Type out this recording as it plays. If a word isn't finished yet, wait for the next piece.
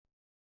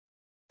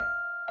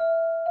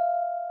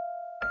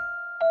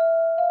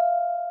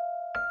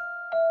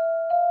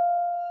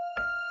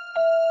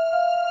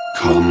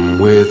Come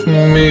with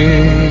me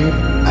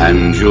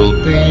and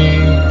you'll be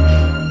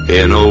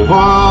in a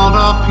world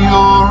of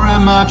pure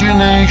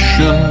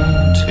imagination.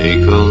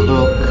 Take a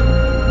look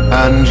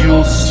and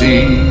you'll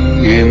see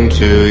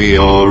into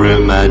your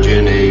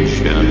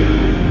imagination.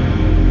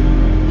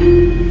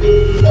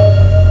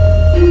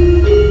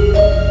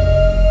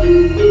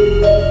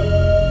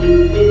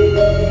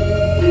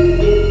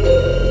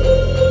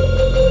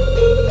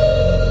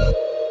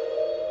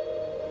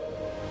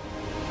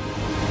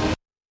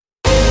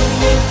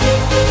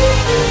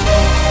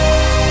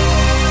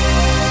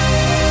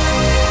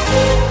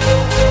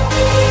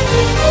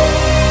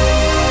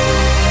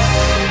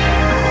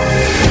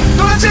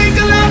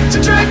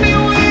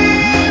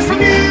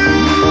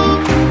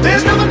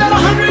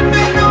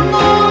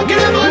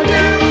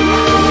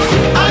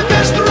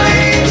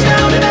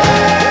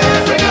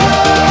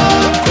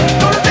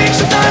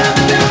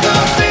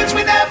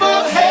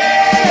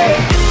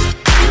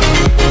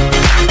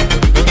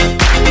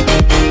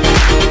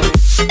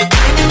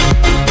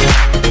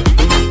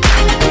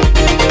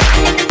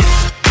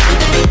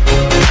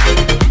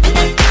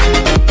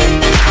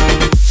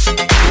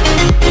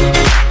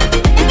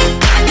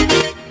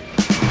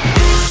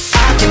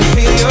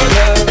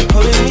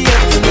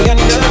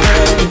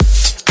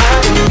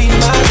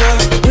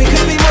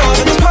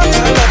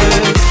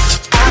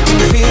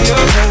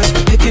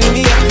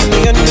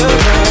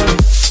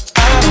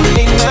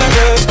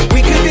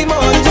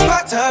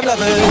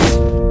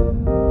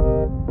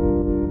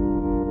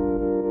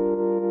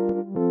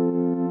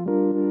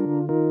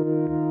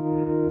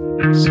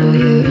 So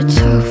you're a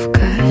tough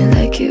guy,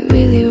 like you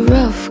really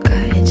rough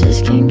guy.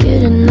 Just can't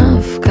get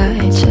enough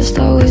guy, just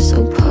always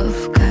so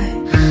puff guy.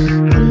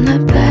 I'm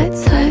that bad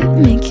type,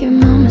 make your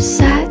mama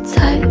sad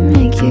type,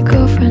 make your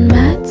girlfriend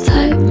mad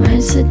type,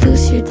 might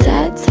seduce your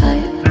dad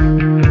type.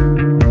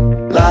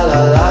 La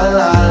la la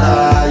la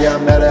la, yeah,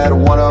 I met her at a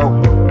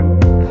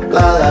 1-0.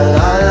 La la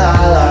la la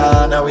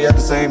la, now we at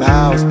the same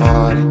house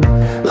party.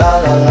 La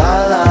la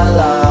la la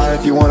la,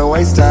 if you wanna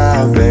waste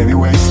time, baby,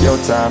 waste your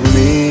time with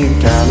me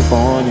in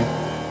California.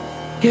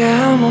 Yeah,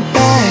 I'm a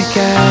bad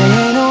guy,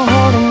 ain't no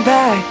holding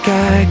back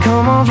guy.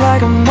 Come off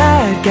like a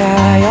mad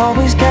guy,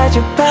 always got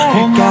your back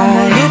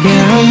guy.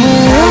 Yeah, I'm a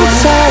real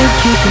type,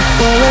 keep it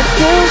full of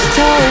this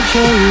type.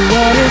 Show you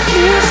what it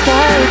feels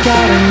like,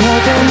 got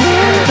another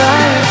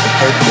midnight.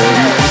 Hey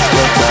baby, it's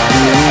your time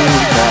with me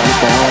in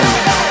California.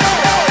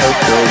 Hey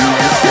baby,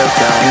 it's your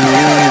time with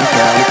me in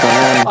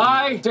California.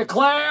 I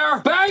declare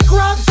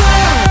bankruptcy!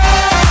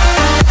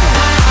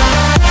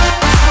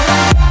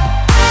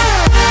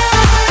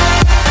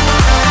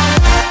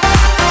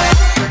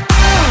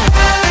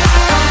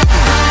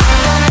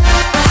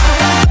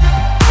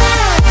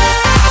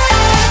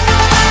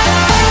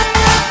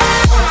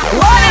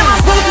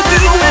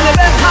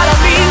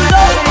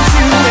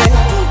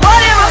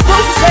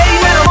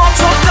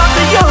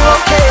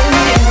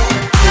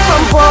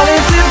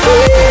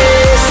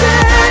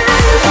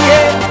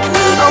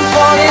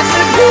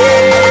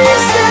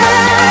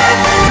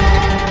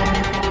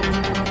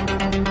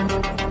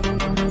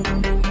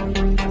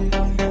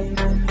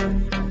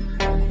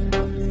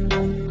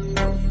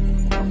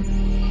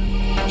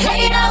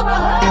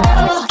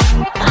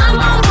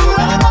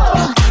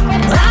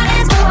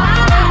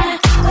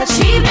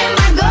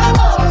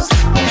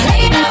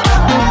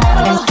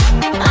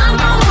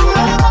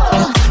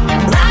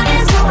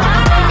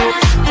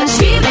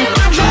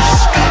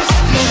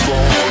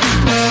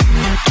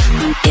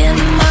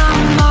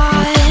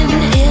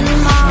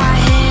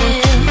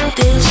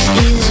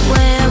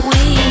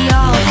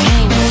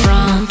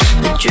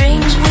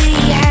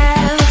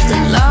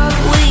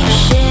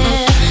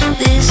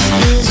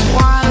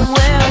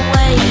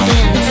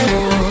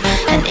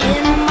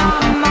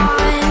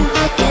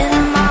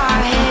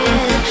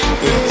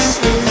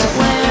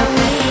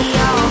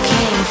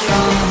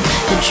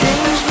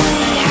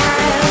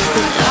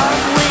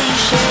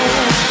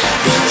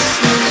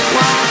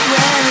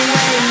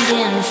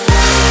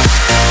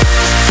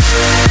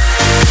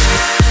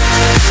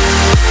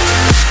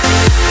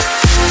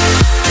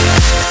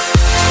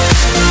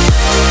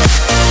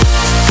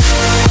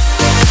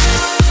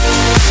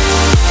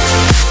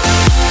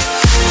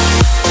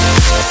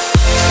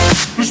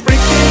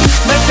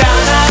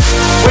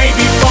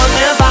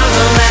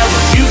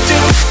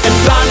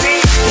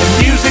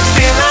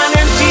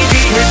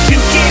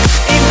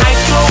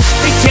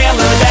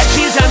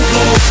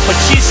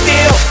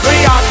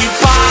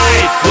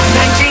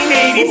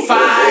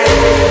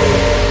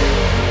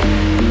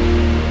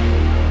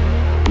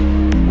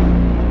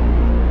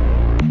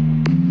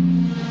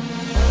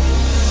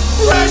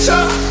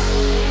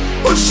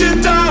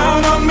 Pushing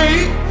down on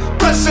me,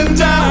 pressing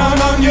down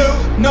on you.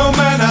 No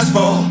man has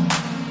fall.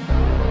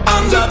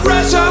 Under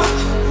pressure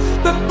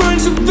that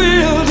brings a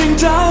building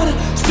down,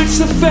 splits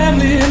the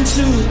family in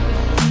two,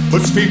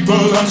 puts people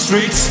on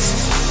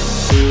streets.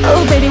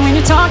 Oh baby, when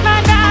you talk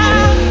like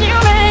that, you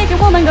make a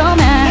woman go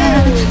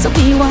mad. So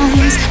be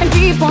wise and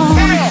keep on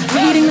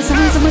reading the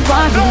signs of my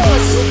body.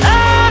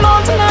 I'm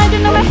on tonight, you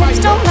know my hips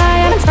don't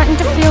lie, and it's starting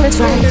to feel it's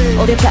right.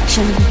 All the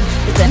attraction,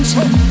 the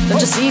tension.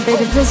 Don't you see,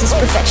 baby, this is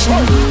perfection.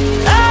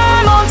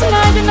 I'm on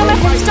tonight, you know my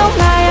hips don't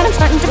lie, and I'm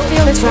starting to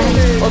feel it's right.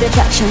 All the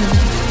attraction,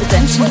 the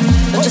tension.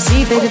 Don't you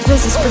see, baby,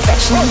 this is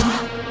perfection.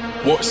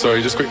 What?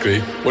 Sorry, just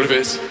quickly. What if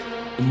it's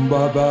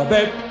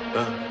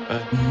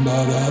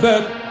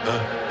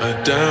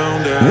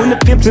down, down. When the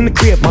pimp's in the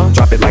crib, ma,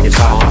 drop it like it's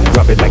hot.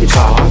 Drop it like it's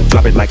hot.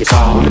 Drop it like it's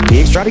hot. When the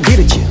pigs try to get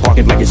at you, park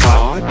it like it's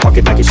hot. Park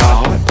it like it's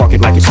hot. Park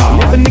it like it's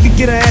hot. If a nigga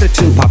get an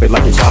attitude, pop it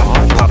like it's hot.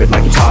 Pop it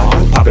like it's hot.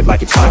 Pop it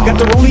like it's hot. Got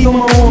the rollie on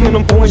my arm and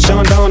I'm pouring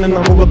Sean down and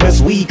I'm all the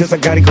best weed 'cause I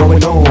got it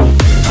going on.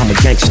 I'm a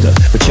gangster,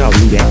 but y'all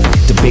knew that.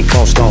 The big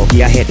boss dog,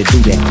 yeah, I had to do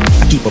that.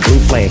 I keep a blue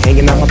flag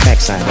hanging out my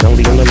backside, but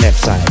only on the left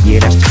side. Yeah,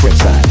 that's the crib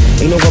side.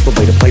 Ain't no other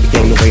way to play the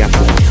game the way I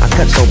play. I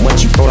cut so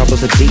much you thought I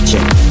was a DJ.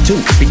 2,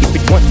 3,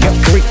 1, yep,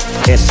 3.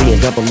 SC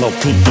and double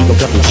OP, Eagle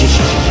double G.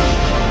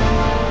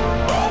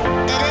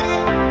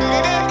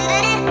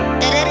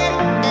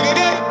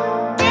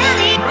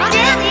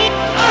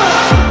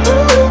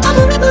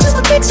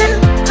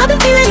 I've been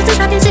feeling it since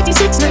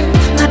 1966 now.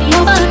 Might be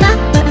over now,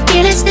 but I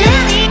feel it still.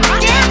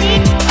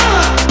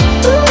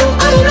 Ooh,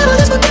 I'm a rebel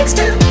just for kicks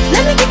now.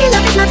 Let me kick it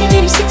like it's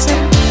 1986 now.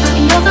 Might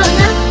be over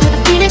now, but I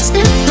feel it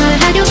still.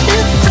 How do you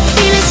feel? I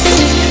feel it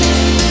still.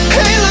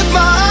 Hey, look,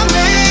 ma, I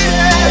made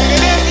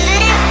it.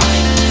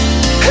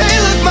 Hey,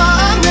 look, ma,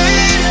 I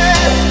made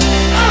it.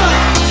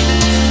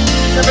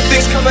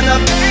 Everything's coming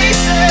up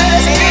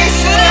pieces,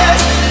 pieces.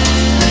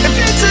 If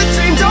it's a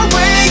dream, don't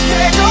wait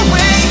there, don't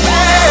wait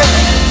there.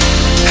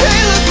 Hey,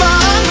 look, ma,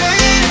 I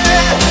made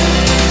it.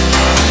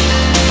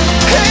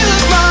 Hey,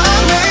 look, ma, I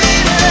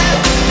made it.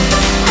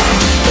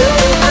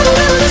 Ooh, I'm a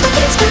rebel just for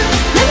kicks now.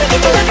 Let me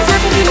kick it like it's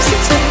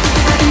 1986 now.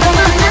 I can go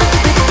on now,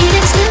 but I feel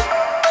it still.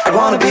 I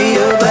wanna be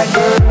a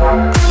blackbird.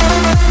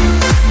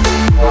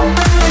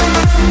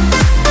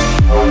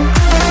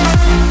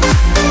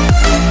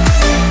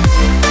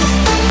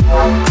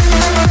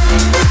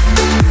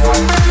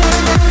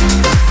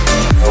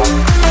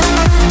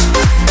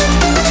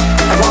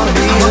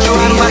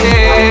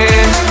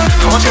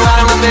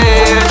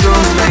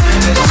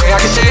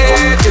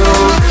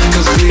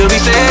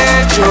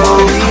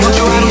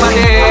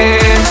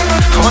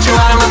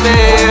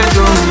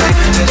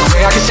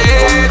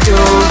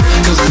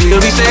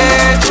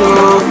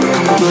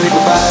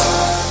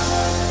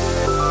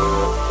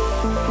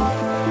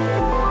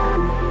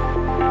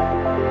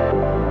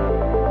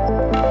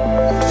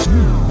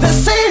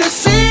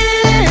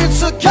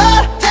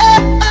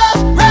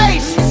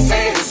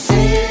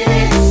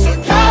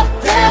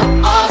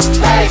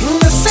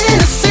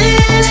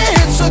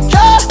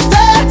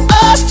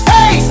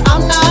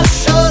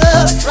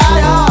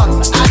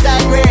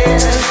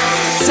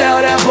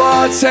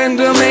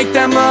 Bartender, make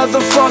that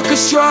motherfucker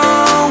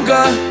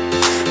stronger.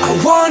 I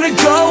wanna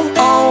go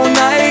all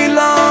night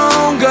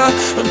longer.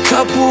 A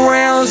couple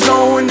rounds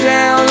going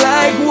down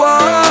like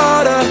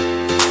water.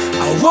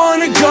 I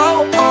wanna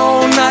go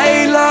all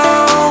night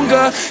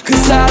longer,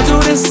 'cause I do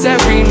this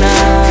every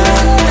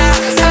night.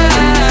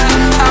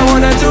 I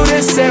wanna do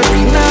this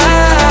every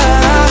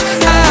night.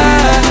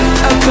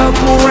 A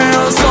couple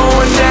rounds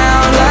going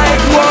down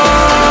like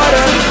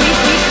water.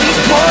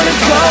 I wanna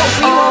go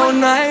all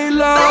night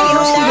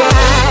longer.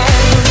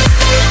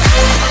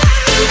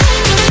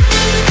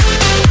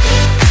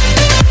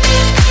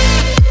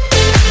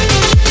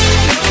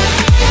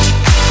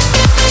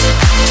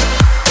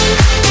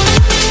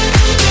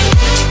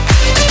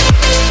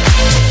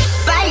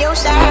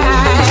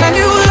 When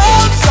you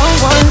love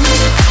someone,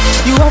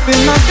 you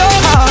open up your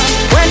heart.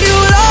 When you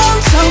love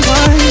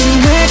someone, you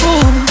make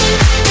room.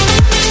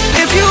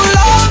 If you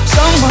love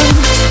someone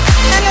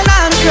and you're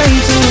not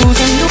afraid to lose,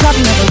 and you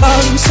probably never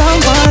loved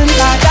someone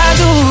like I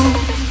do.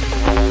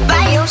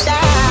 By your side.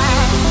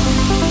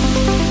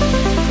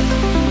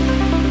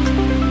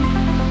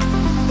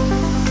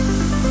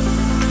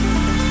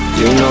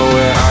 You know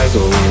where I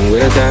go when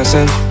we're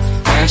dancing.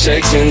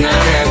 Handshakes in the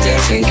hand,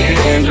 dancing,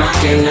 getting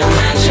drunk in the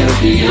mansion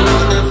for you.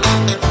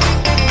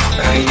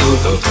 And you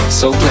look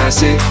so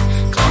classy.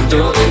 Come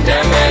through with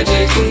that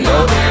magic. You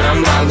know that I'm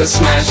about to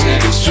smash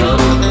it, it's true.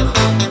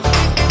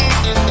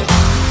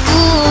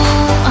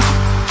 Ooh,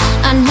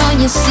 I know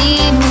you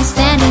see me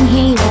standing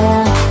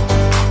here.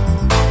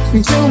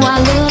 Do I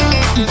look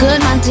good,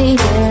 my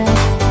dear?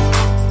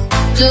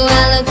 Do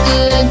I look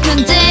good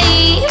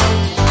today?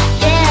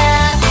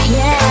 Yeah,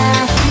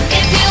 yeah.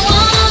 If you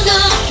wanna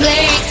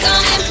play,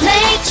 come and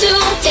play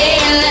today.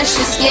 Let's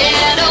just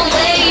get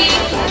away.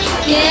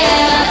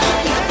 Yeah,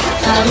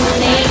 I will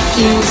make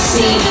you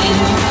see.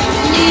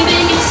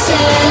 Leaving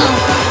yourself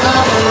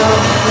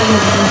alone.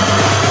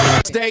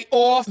 Stay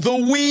off the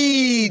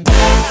weed.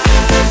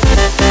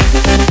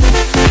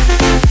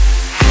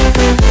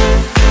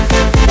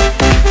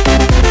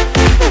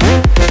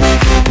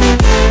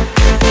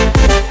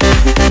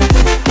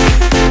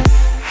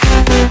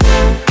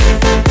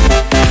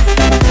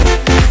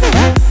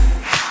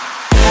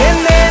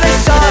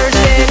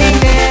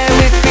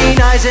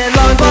 And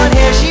long blonde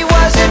hair, she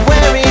wasn't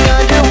wearing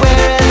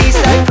underwear. At least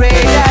I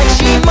pray that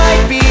she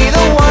might be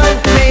the one.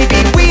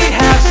 Maybe we'd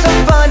have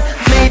some fun.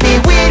 Maybe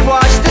we'd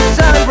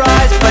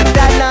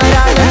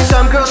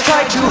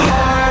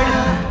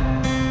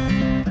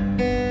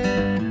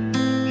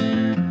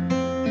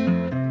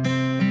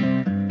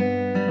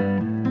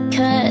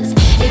 'cause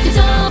if it's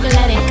over,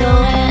 let it go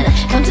and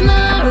come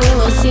tomorrow,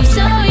 we'll see.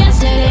 So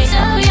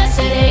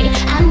yesterday,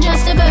 I'm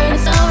just a bird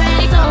that's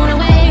already flown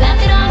away.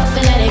 Laugh it off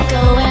and let it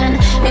go and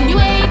when you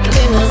wake up,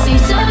 we will see.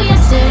 So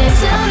yesterday,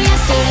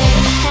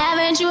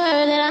 haven't you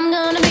heard that I'm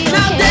gonna be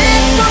now okay?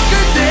 dance,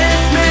 fucker,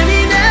 dance, man, he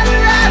never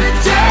had a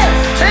chance.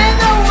 Ain't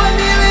no one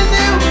even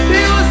knew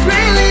it was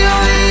really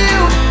only you.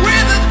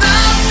 With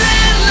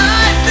 1,000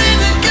 lights in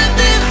the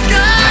goodness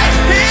sky,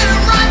 hit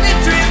 'em right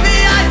between the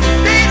eyes,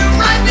 hit 'em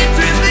right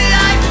between the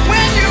eyes.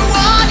 When you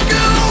walk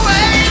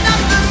away,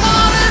 nothing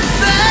more to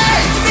say.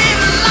 See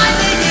the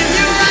lightning in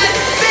your eyes,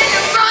 see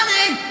you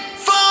running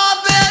for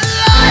their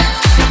life.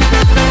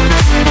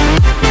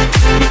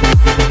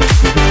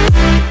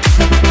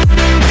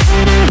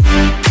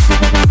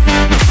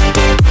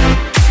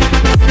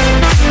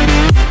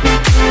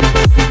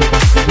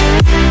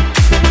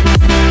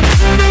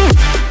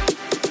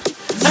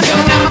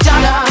 Hakuna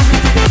Matata,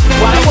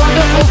 what a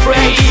wonderful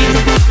phrase.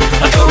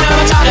 Hakuna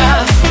Matata,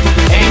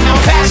 ain't no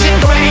passing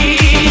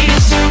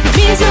grades.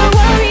 Means no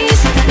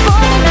worries for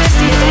the rest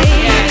of your day.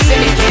 Yeah,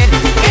 silly kid,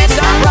 it's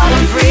our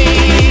problem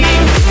free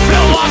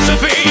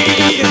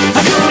philosophy.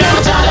 Hakuna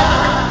Matata.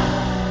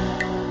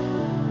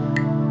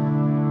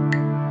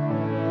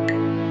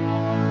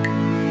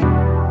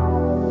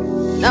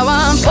 Now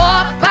I'm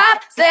 4-5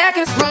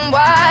 seconds from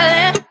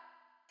wildin',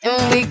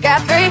 and we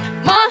got 3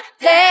 more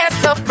days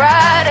till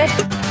Friday.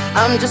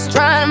 I'm just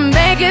trying to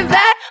make it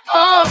back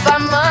home by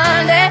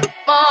Monday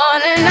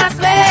morning. I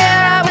swear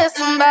I wish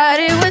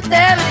somebody would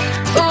tell me,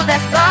 ooh,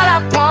 that's all I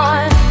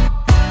want.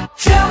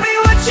 Tell me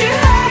what you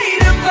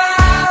hate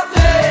about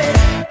it.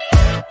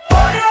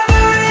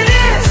 Whatever it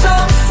is,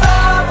 I'm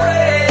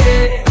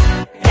sorry.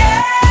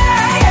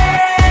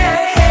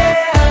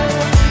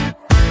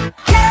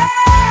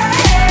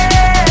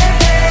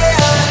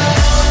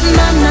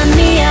 Mamma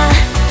mia,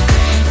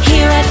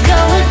 here I go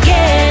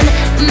again.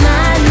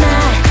 My,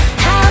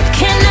 how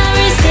can I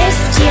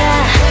resist ya?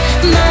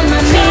 Mamma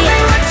Tell me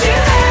mia. what you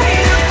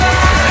hate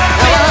about it.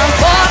 Now I'm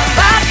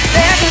 4-5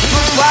 seconds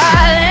from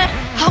wildin'.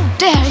 How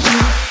dare you?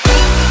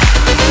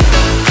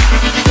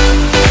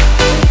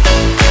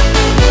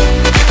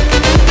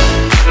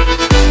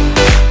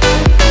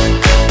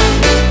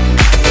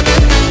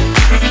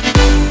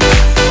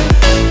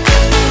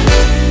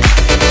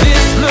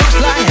 This looks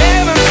like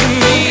heaven to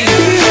me.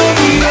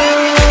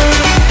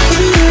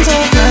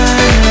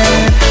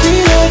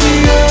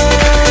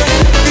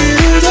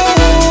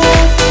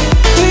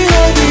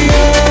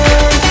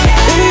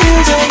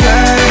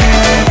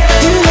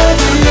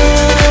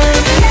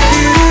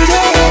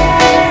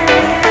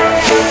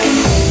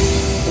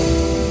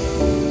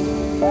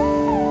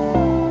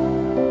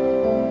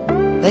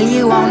 Well,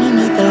 you only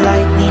need the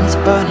light when it's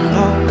burning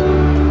low.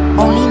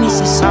 Only miss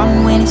the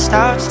sun when it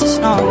starts to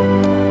snow.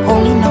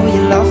 Only know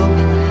you love her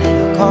when you let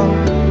her go.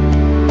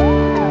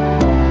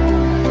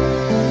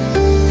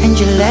 And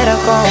you let her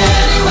go.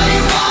 Any way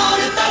you want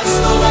it, that's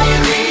the way you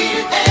need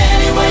it.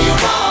 Any way you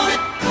want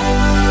it.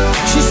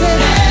 She said,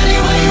 any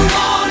way you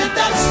want it,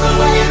 that's the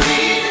way you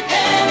need it.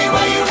 Any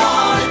way you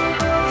want it.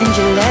 And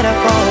you let her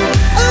go.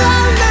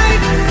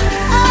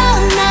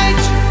 All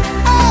night,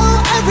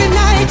 oh, every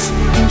night.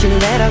 And you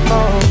let her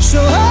go.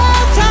 So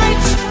hold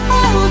tight,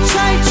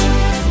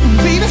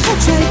 baby, hold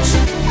tight.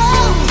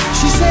 Oh,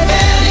 she said,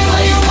 any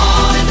way you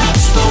want it,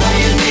 that's the way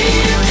you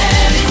need it.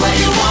 Any way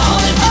you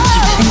want it.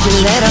 Oh, And you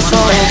let her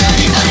go.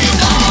 any way you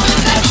want it,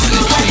 that's the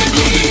way you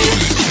need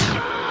it.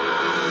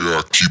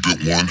 Yeah, keep it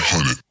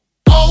 100.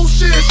 Oh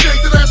shit,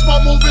 shake that ass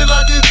while moving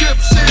like a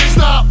gypsy.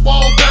 Stop,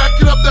 won't back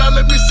it up now,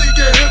 let me see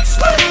your hips.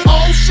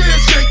 Oh shit,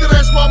 shake that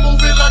ass while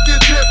moving like a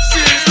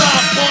gypsy.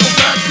 Stop, won't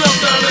back it up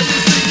now, let me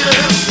see your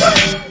hips.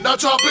 Now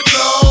drop it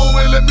low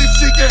and let me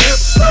see your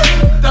hips.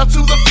 Down to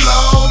the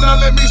floor, now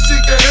let me see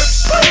your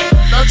hips.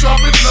 Now drop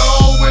it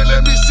low and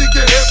let me see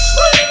your hips.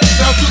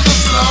 Down to the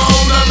floor,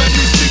 now let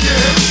me see your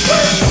hips.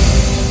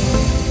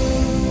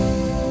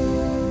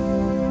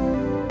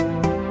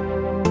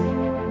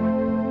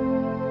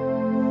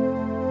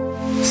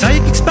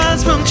 Psychic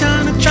spies from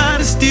China try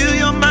to steal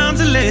your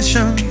mind's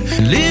elation.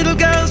 Little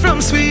girls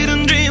from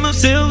Sweden dream of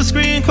silver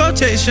screen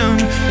quotation.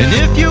 And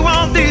if you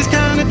want these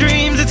kind of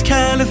dreams, it's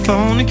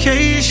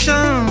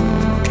Californication.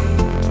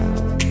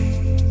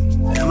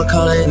 I'ma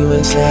call you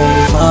and say,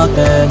 fuck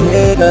that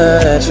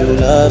nigga that you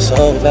love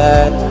so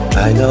bad.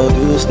 I know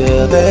you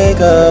still think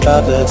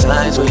about the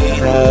times we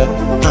had.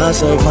 I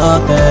say,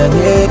 fuck that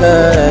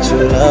nigga that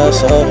you love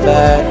so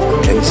bad.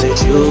 And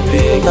since you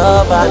pick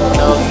up, I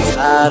know he's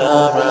not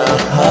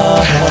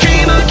around.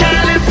 Dream of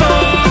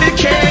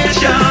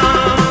Californication.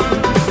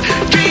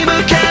 Dream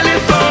of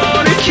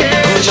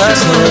Californication.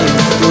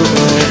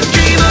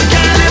 Dream of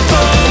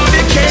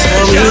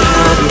Californication.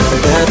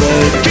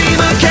 Dream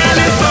of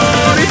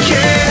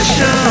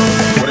Californication.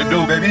 What it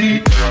do,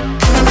 baby?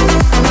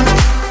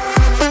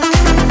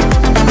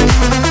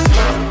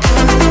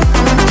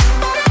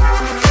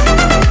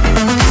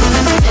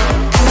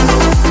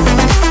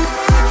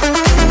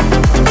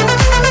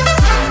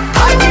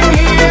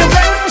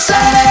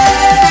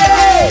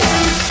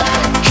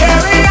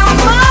 Carry on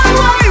my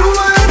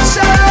wayward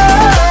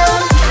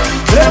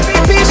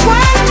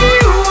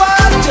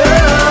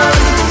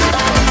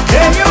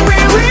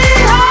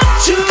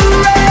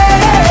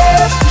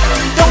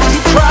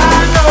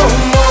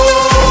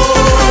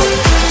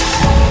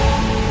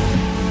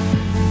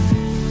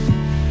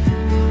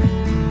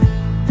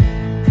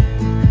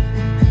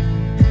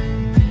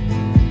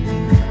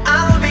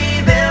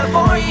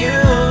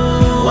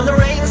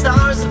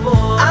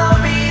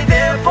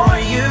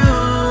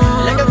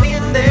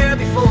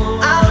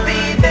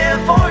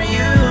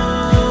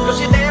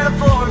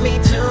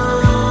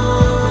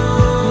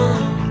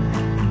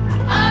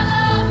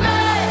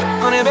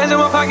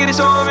pocket,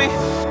 it's on me.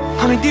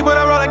 100 deep when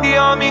I roll like the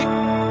army.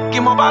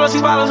 Get more bottles,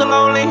 these bottles are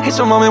lonely. It's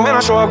a moment when I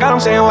show up, God, I'm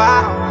saying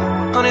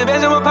wow. 100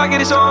 bands in my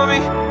pocket, it's on me.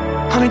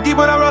 100 deep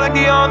when I roll like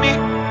the army.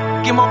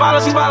 Get more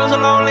bottles, these bottles are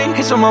lonely.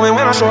 It's a moment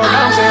when I show up,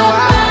 God, I'm saying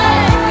wow.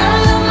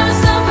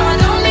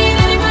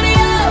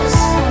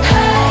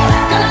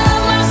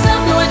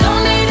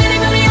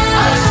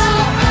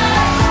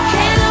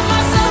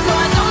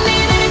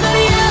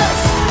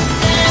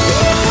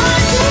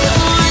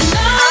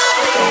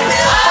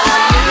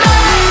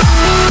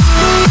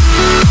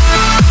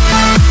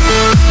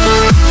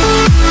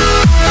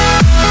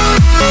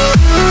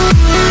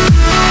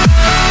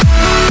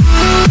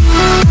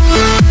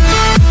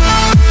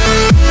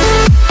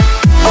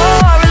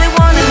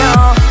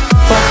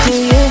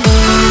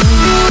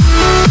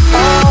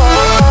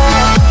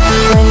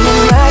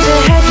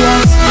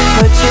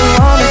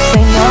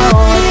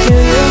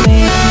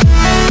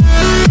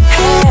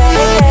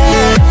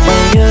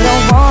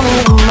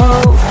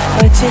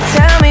 You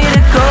tell me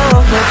to go,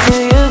 what do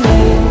you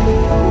mean?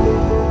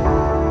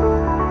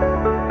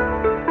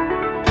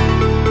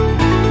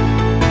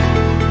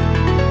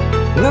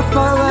 If I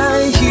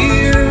lay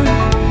here,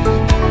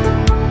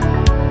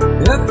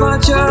 if I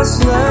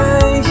just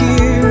lay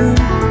here,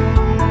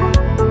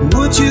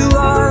 would you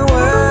lie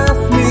with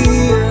me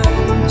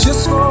and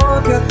just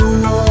forget the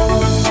world?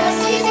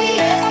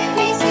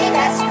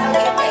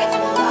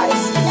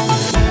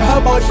 Her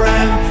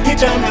boyfriend, he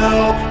don't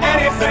know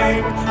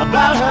anything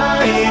about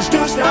her. He's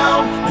too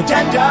stoned,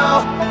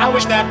 Nintendo. I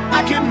wish that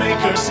I could make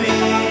her see.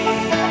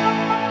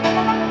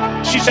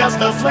 She's just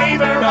the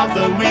flavor of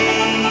the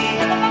week.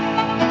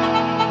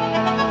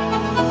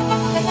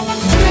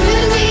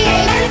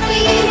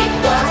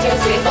 One, two,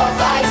 three, four,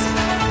 five.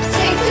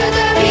 Sing to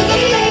the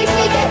B-E-A-T,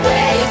 get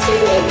ready to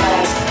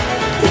relax.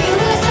 We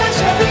were such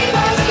a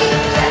previously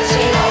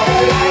catching all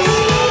the lights.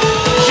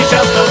 She's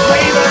just the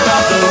flavor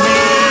of the week.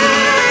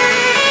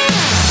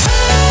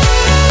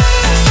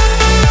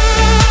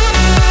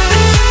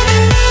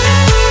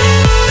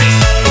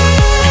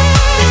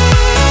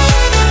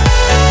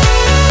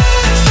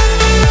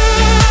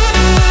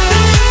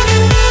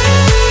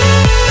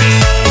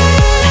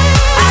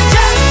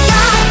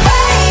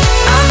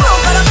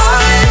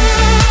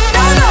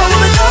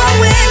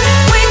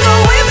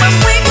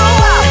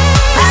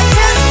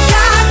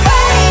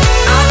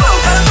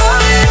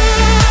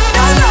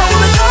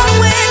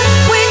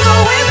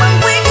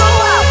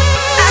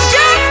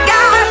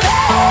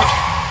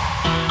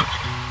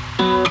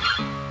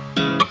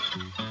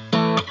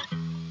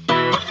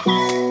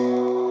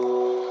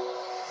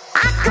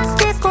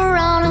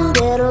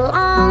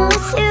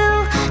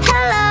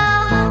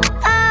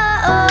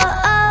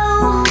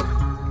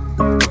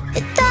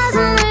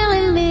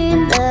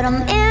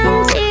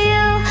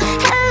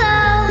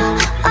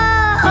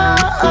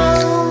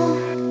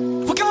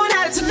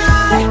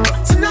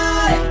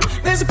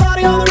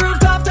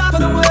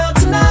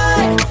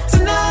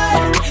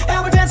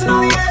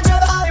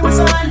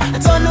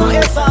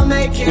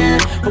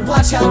 But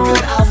watch how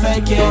good I'll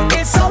fake it.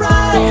 It's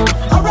alright,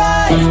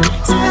 alright.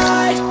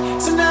 Tonight,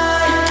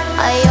 tonight.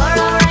 You're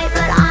alright,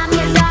 but I'm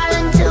your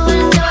darling to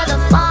enjoy the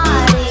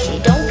party.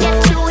 Don't get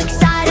too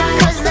excited,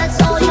 cause that's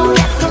all you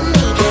get from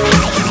me.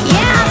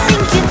 Yeah, I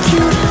think you're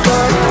cute,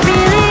 but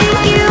really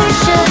you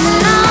should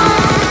know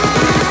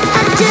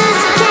I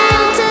just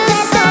came to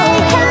say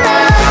hello.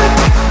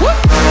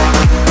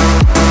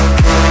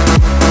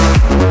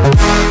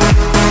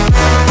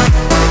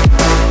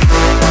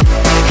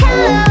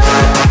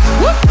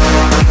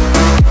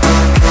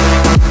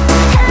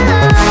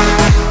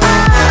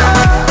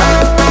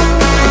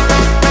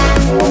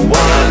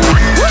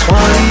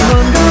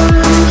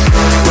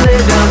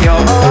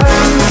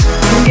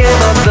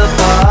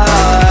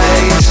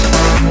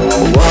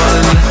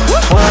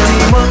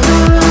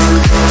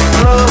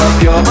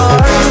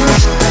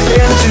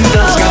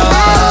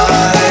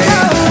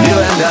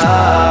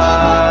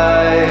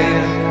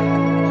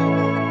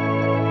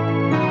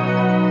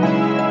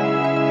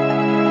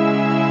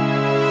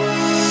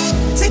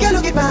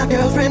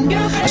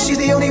 She's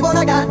the only one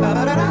I got.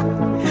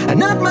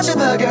 Not much of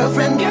a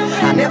girlfriend.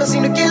 I never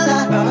seem to kill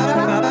her.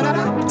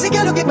 Take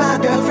a look at my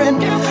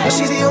girlfriend.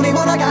 She's the only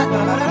one I got.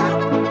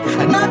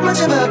 Not much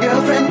of a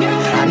girlfriend.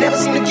 I never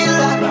seem to kill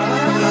her.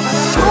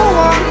 No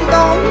one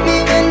don't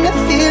even the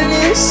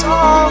feeling's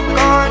all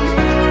gone.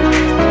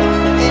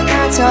 And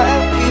I tell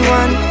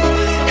everyone,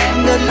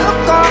 and the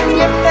look on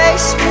your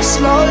face will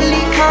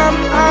slowly come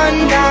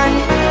undone.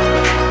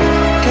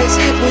 Cause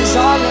it was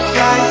all a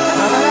front.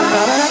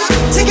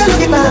 Take a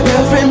look at my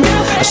girlfriend.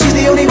 She's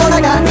the only one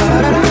I got.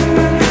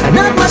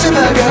 Not much of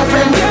a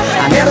girlfriend.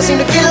 I never seem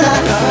to kill her.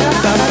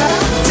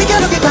 Take a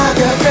look at my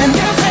girlfriend.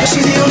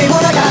 She's the only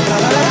one I got.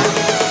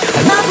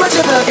 Not much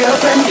of a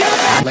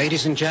girlfriend.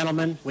 Ladies and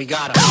gentlemen, we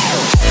got her.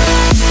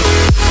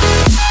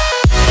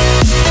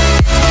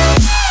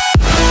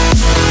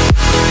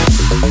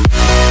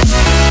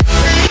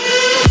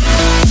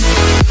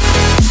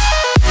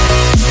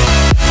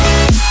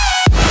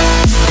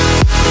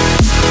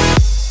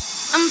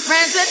 I'm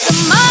friends with the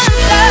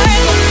monster,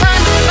 the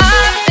sun of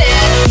my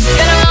bed.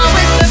 Get along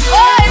with the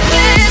boy.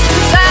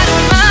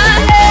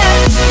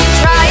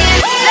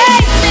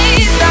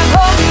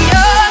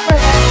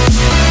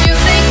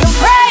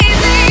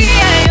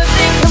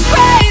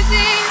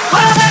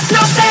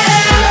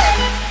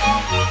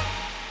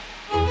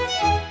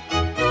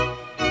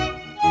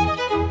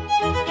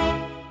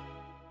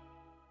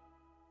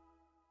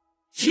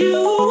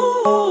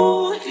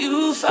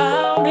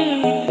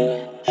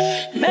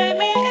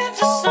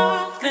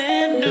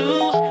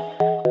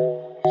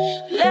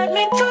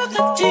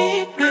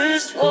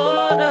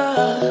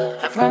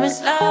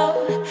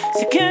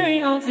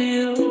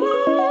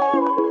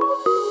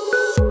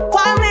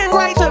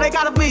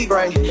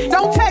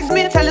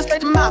 it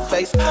straight to my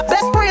face.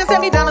 Best friend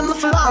sent me down in the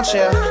salon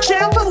chair.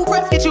 Shampoo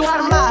breath get you out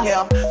of my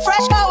hair.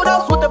 Fresh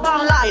photos with the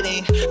bomb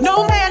lighting.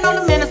 No man on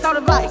the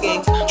Minnesota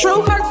Vikings.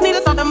 True hurts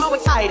needed something more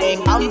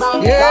exciting. I'm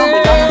gonna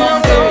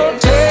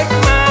take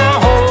my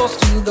horse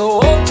to the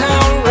old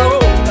town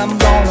road. I'm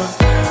gonna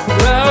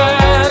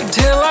ride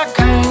till I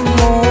can't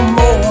no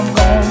more. I'm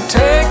gonna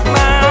take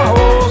my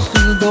horse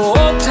to the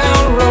old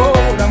town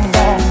road. I'm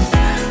gonna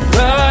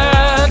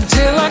ride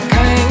till I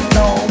can't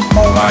no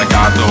more. I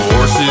got the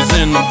horses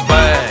in the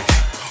back,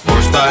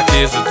 horse stock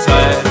is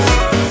attached.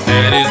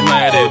 Head is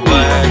matted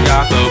black,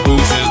 got the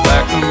bushes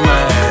back to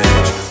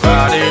match.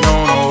 Riding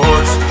on a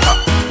horse,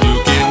 you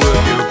can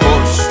whip your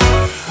Porsche.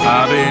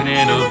 I've been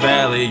in the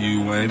valley,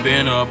 you ain't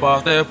been up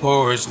off that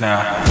porch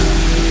now.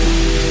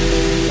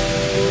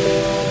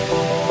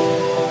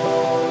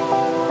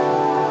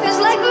 It's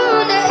like we're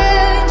on the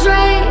edge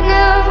right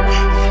now.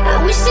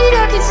 I wish that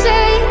I could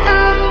say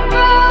I'm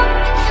wrong.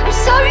 I'm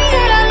sorry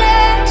that I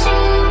let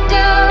you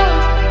down.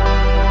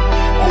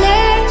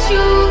 Let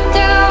you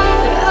down.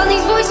 All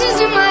these voices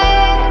in my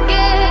head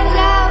get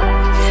loud.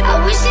 I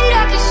wish that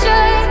I could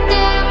shut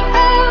them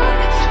out.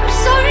 I'm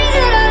sorry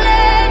that I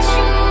let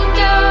you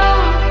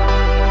down.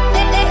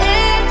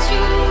 Let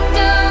you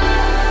down.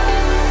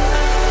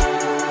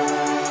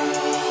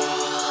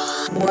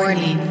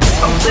 Warning.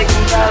 I'm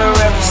taking powder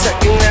every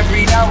second,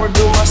 every hour.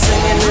 Do my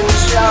singing in the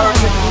shower,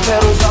 picking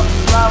petals off the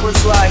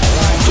flowers like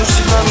do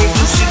she love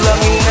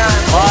me not?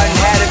 Martin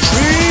had a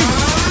dream.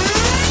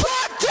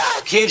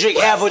 Kendrick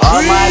have a dream.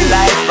 All my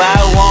life I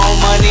want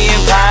money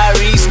and power.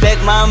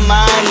 Respect my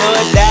mind or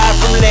die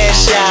from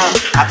last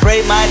shout. I pray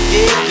my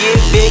dick get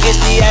big as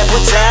the Eiffel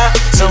Tower,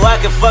 so I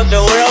can fuck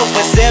the world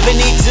for 72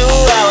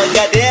 hours.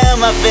 Goddamn,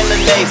 I feel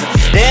amazing.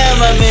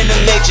 Damn, I'm in the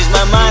matrix.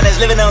 My mind is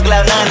living on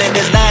cloud 9 and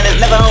this 9 is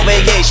never on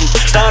vacation.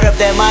 Start up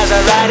that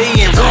Maserati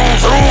and vroom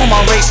vroom,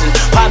 I'm racing.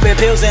 Popping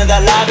pills in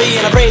the lobby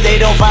and I pray they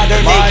don't find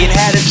her naked.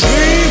 Had a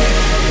dream.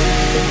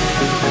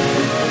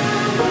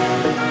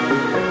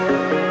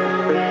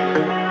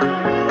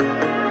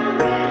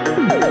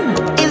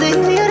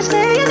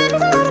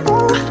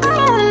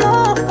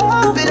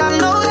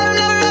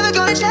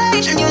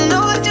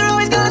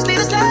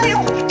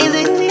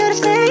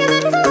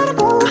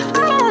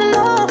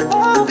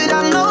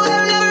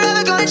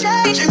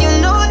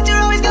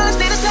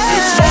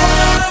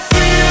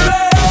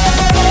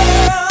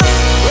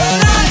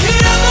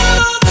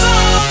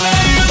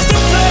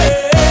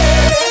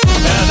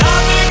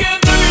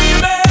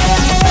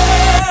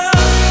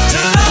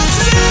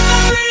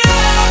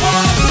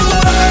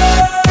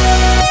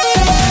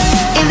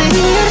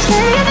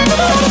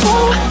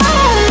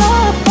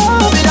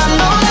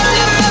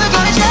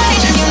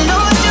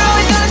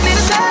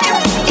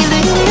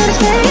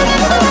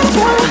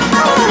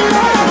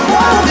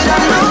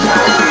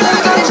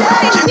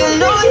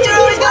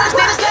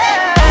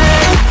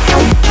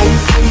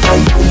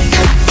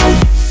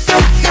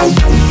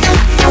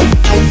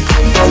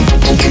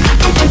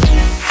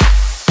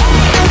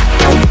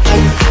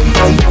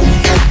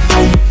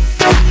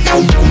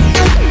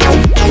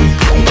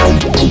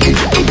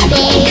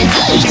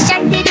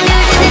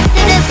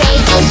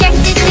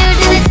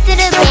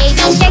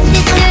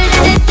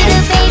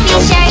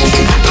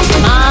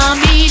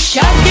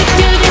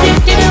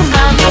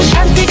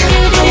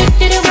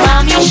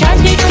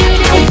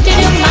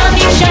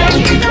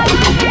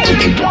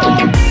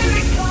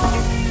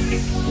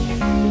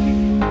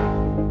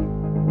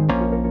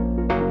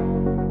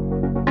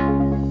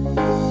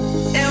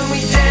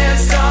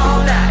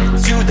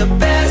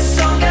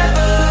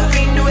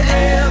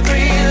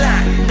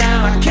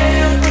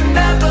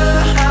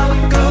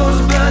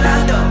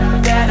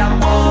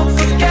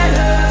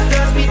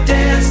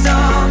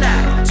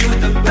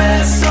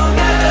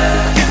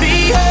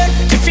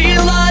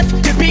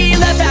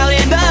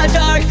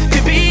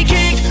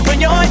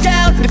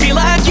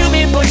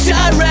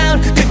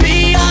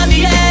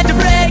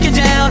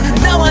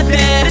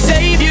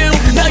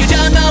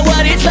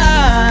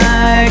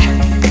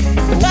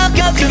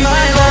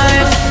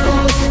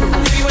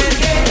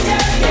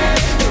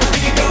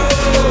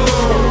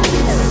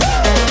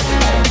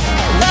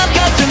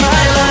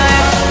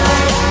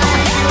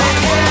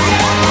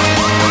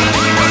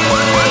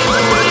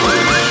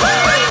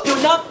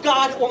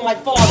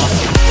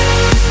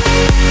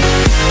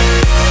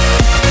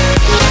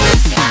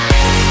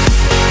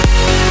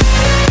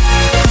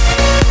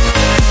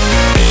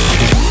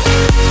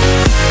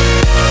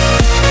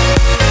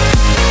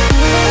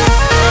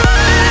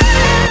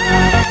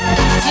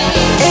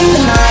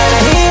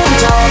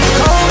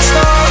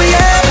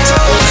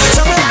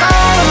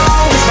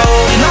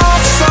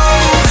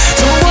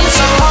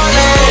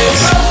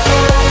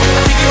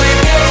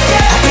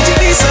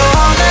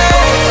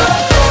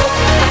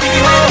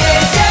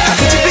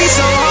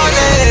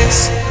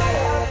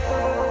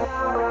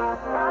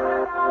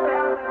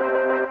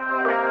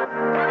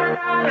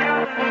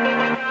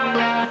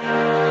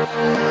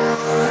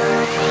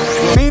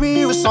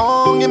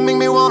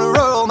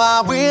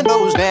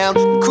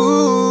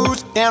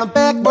 Down a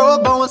back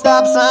road, blowing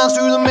stop signs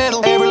through the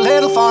middle, every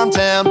little farm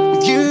town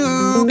with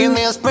you. you in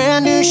this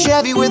brand new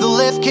Chevy with a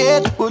lift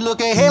kit. Would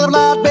look a hell of a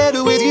lot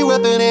better with you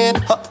up in it.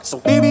 So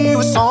baby, you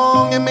a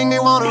song and make me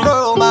wanna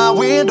roll my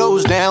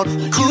windows down.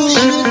 Cool.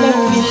 Let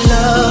me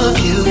love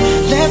you.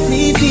 Let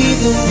me be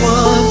the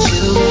one to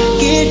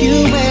give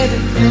you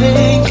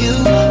everything you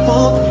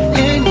want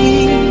and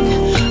need.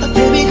 A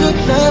baby, good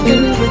love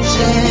and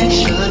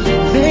protection.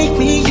 Make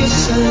me your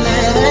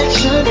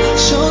selection.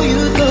 Show you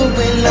the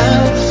way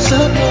love's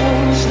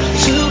supposed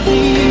to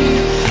be.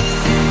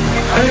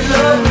 I'm in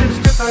love with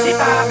a stripper. She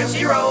poppin',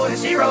 she rollin',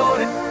 she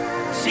rollin'.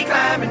 She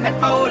climbing that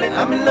pole,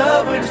 I'm in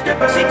love with a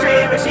stripper. She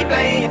trippin', she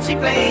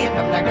playin'.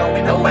 I'm not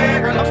going nowhere,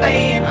 girl, I'm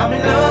stayin'. I'm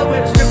in love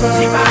with a stripper.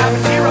 She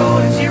poppin', she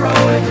rollin', she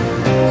rollin'.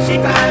 She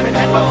climbing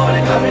that pole,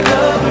 I'm in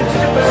love with a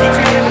stripper. She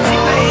trippin', she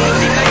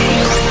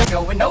playin'. I'm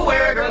not going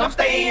nowhere, girl, I'm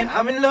stayin'.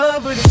 I'm in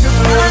love with a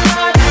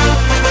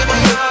stripper.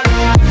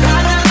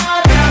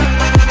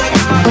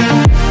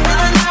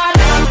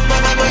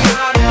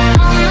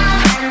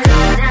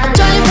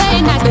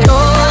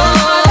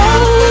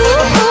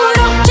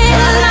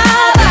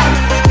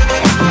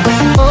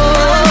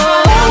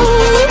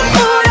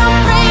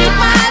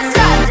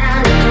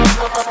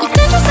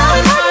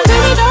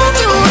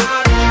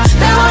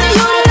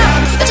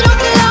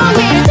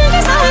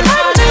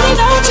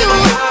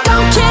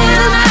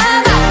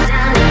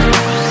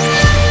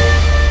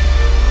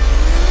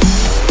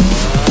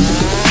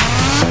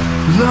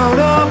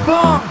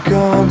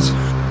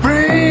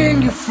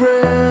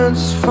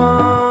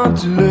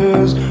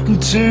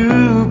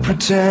 To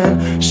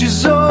pretend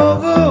she's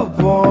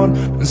overboard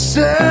and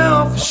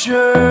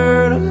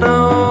self-assured. I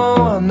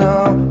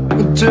know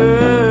a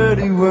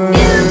dirty word.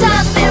 Few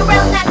times been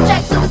around that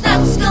track, so it's not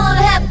just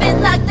gonna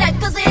happen like that.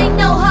 Cause there ain't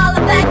no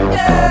holler back,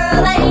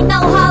 girl. Ain't no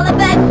holler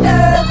back,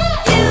 girl.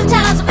 Few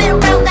times I've been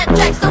around that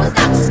track, so it's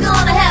not just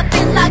gonna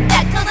happen like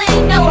that. Cause there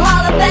ain't no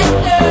holler back,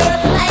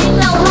 girl.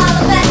 Ain't no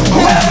holler back, girl.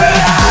 Whoever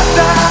I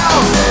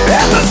know,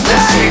 and the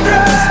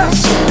dangerous.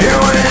 Here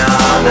we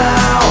are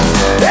now,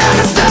 and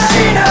it's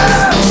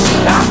dangerous.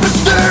 I'm the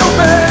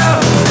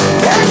stupid,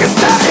 and it's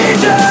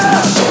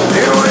dangerous.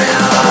 Here we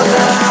are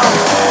now.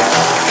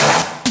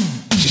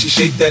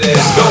 Shake that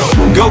ass,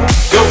 go,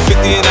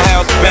 50 in the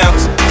house,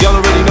 bounce. Y'all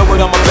already know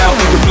what I'm about.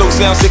 The flow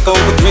sound sick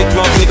over, get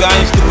drunk, nigga. I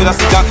ain't stupid, I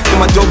sit down,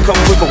 then my dope come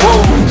quicker. Whoa,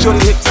 shorty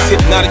hips is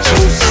hitting out of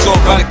tunes. So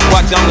about it,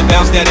 watch, I'm to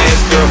bounce that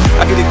ass, girl.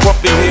 I get it crump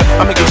in here,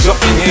 I make it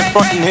jump in here,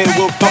 front in here,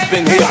 we'll pump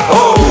in here.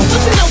 Oh, what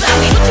you know about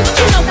me? What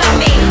you know about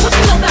me? What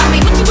you know about me?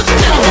 What you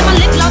know? That my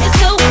lip gloss is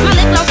cool, my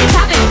lip gloss is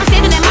popping. I'm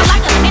standing at my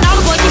locker, and all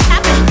the boys keep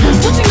tapping.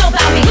 What you know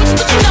about me? What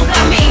you know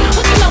about me?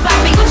 What you know about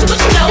me? What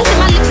you know? That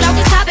my lip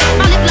gloss is popping,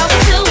 my lip gloss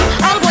is cool.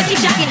 All the boys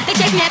keep jocking, they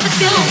take me at the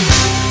school.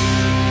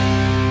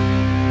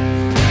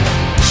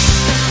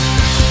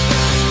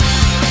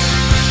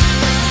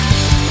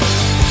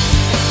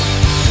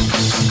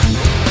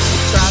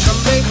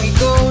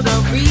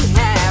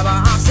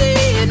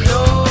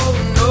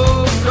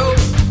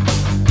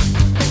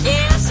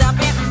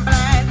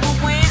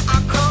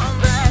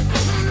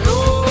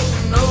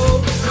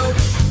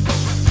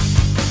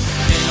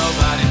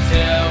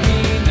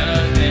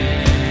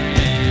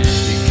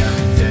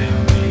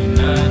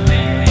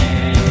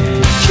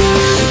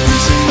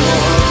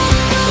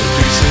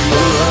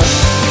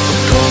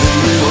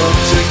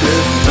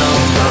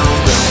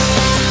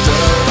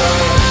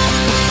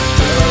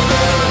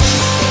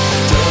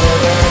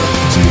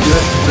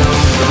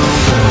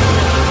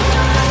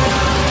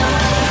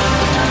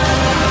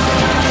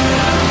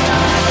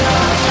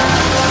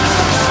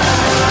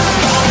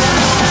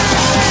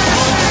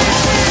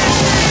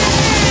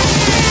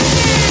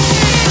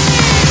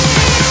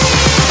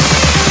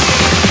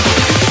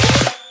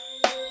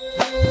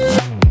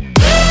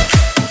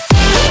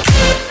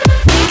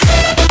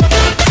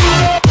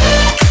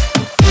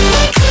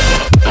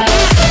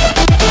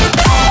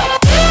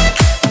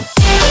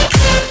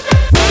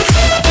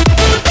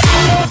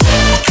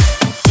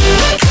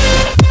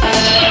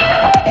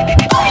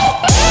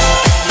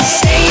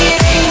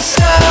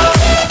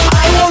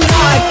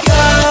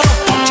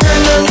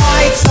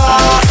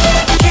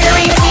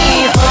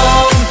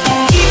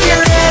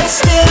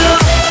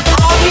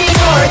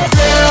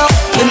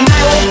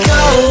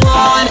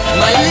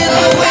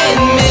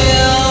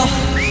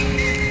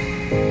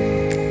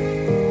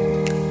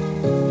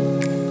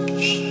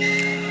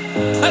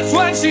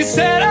 She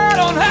said, I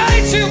don't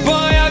hate you, boy,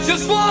 I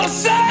just wanna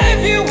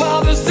save you.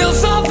 While there's still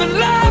something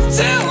left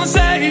to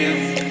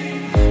save.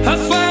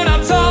 That's when I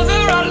told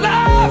her I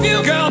love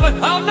you, girl, but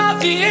I'm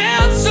not the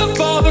answer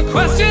for the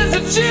questions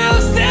that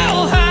you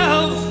still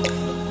have.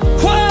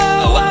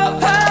 Whoa, whoa,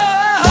 whoa.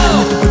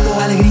 Dale a tu cuerpo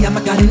alegría,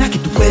 Macarena, que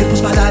tu cuerpo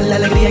es para darle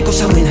alegría y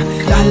cosa buena.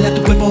 Dale a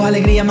tu cuerpo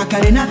alegría,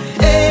 Macarena,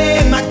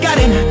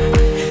 Macarena.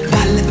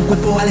 Dale a tu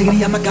cuerpo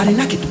alegría,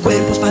 Macarena, que tu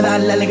cuerpo es para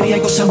darle alegría y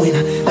cosa buena.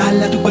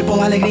 Dale a tu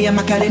cuerpo alegría,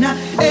 Macarena,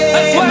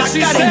 That's when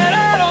she said,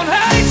 Macarena. I don't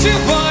hate you,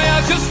 boy,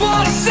 I just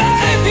wanna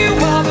save you.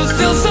 While there's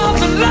still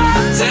something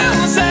left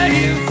to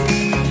save.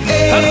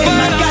 That's when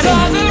I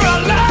told her I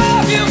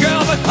love you,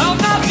 girl, but I'm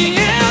not the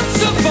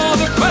answer for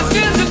the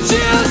questions that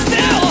you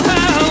still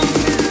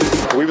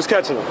have. We was catching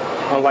platinum,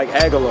 unlike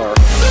Aguilar.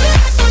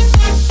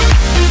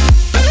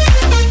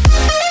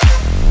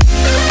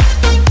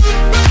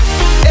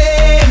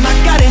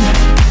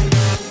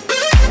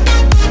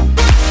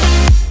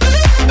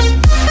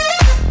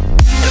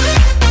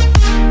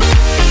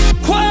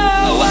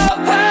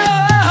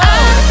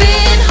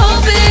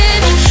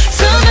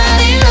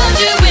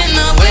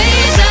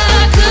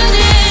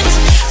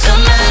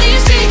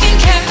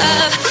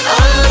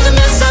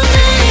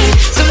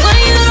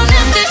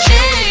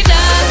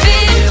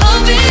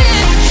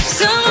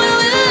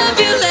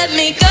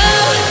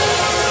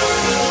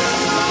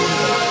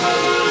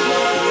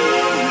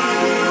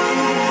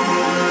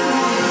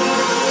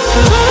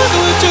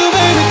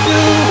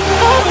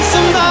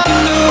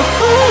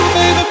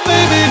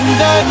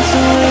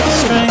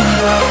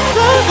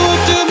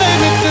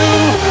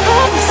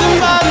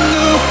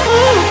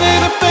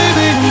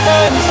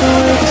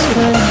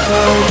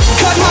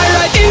 Cut my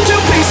life into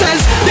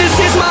pieces. This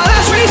is my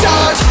last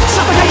resort.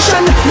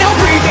 Suffocation, no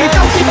breathing.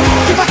 Don't keep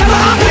a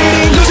camera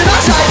bleeding. Losing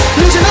our sight,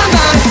 losing our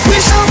mind.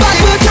 Wish somebody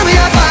would tell me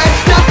I'm fine.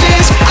 Not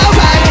this,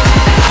 alright.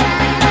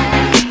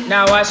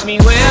 Now watch me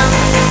whip.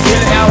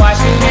 Now watch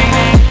me nae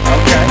nae.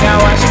 Okay. Now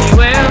watch me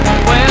whip.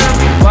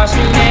 Watch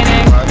me nae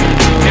nae.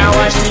 Now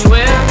watch me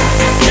whip.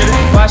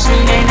 Watch me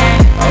nae nae.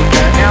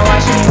 Okay. Now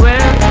watch me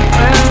whip.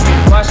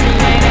 Watch me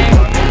nae nae.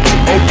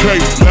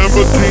 Okay,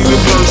 Lamborghini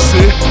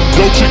Mercy.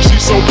 Yo, chick, she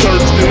so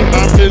thirsty.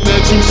 I'm in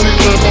that 2-seat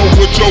limo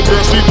with your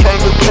girl, she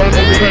tryna turn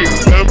on me.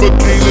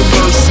 Lamborghini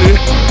Mercy.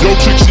 Yo,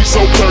 chick, she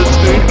so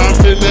thirsty. I'm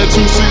in that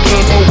 2-seat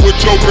limo with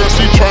your girl,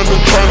 she tryna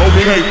turn on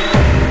me.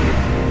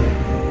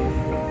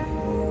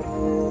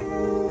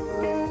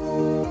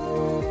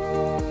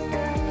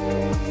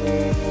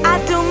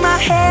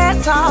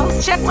 Head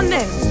toss, check my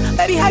nails.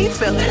 Baby, how you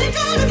feeling?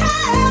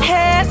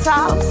 Head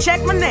toss,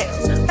 check my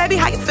nails. Baby,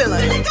 how you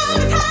feeling?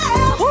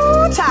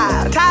 Ooh,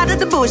 tired of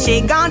the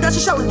bullshit. Gone, dust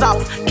your shoulders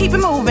off. Keep it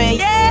moving,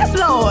 yes,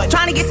 Lord.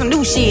 Trying to get some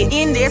new shit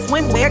in there,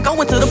 swimwear,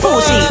 going to the pool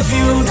shit. Before I love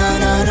you,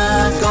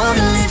 na-na-na.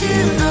 Gonna leave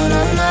you,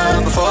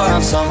 na-na-na. Before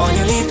I'm someone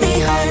you leave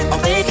behind, I'll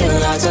make it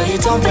loud so you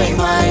don't break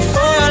mine.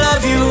 Before I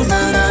love you,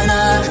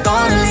 na-na-na.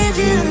 Gonna leave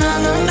you,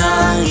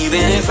 na-na-na.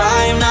 Even if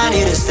I'm not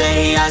here to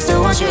stay, I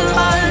still want your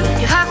heart.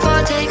 You have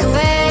for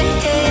takeaway,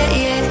 yeah,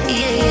 yeah,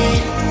 yeah, yeah.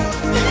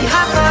 You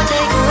have for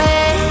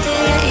takeaway,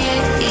 yeah,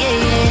 yeah, yeah,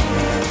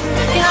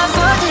 yeah. You have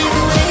for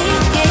takeaway,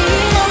 yeah,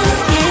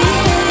 yeah, yeah.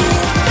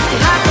 You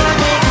have for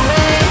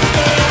takeaway,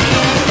 yeah,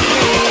 yeah,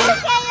 yeah.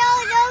 Look at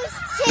all those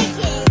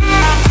chickens.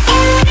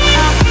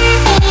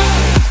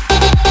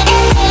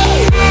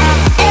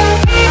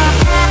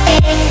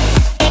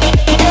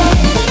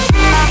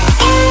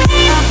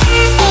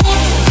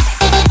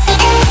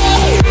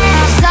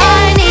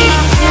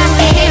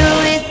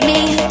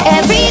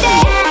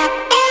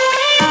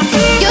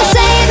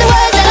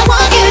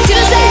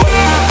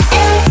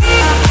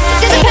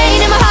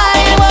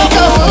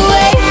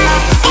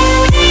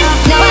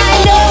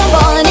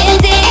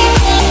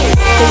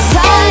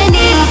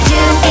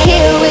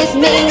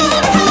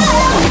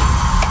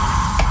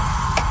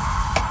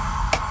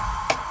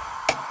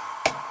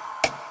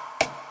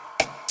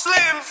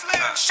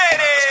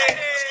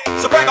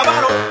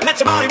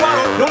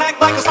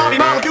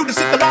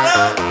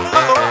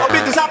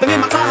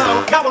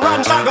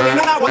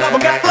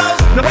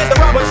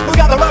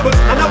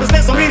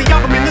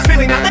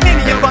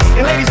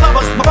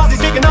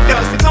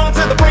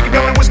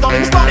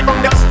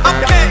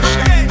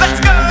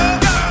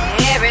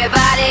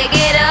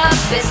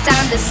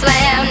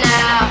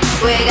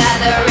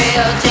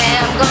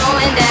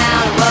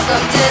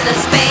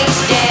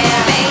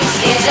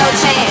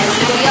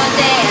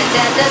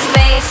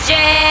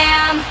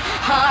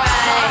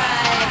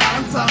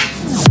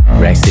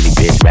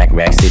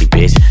 Rack City,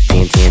 bitch.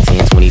 10, 10,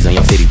 10, 20s on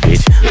your city,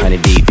 bitch.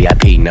 100D,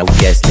 VIP, no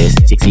guest list.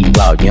 TT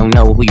Blog, you don't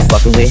know who you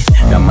fucking with?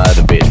 Got my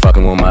other bitch,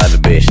 fucking with my other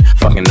bitch.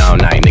 Fucking all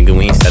night, nigga,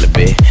 we ain't sell a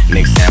bit.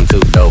 Niggas say I'm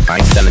too dope, I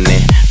ain't selling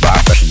it. Bar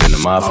fresher than the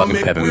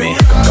motherfucking peppermint.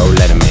 Go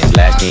Letterman's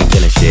last game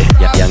killing shit.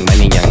 Young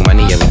money,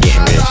 yeah, we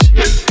getting rich.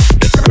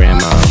 Get the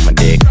grandma on my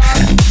dick.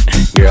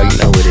 Girl, you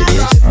know what it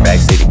is. Rack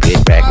City,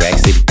 bitch, rack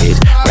city, bitch.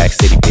 Rack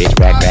City, bitch,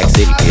 rack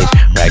city, bitch.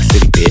 Rack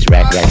City, bitch,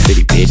 rack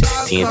city, bitch.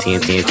 10, 10,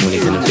 10,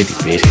 20s and the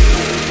 50s, bitch.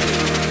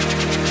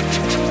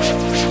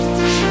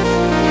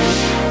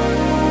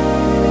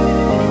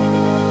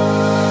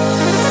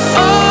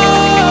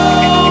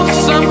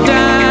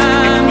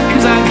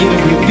 Get a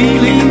good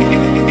feeling,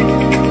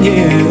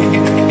 yeah.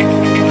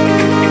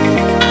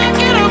 I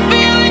get a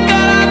feeling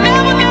that I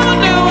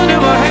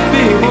never had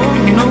before.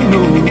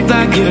 No, I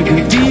get a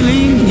good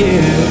feeling,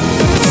 yeah.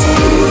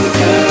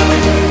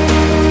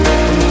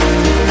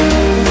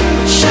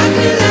 Shock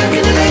me like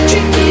an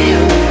electric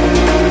eel.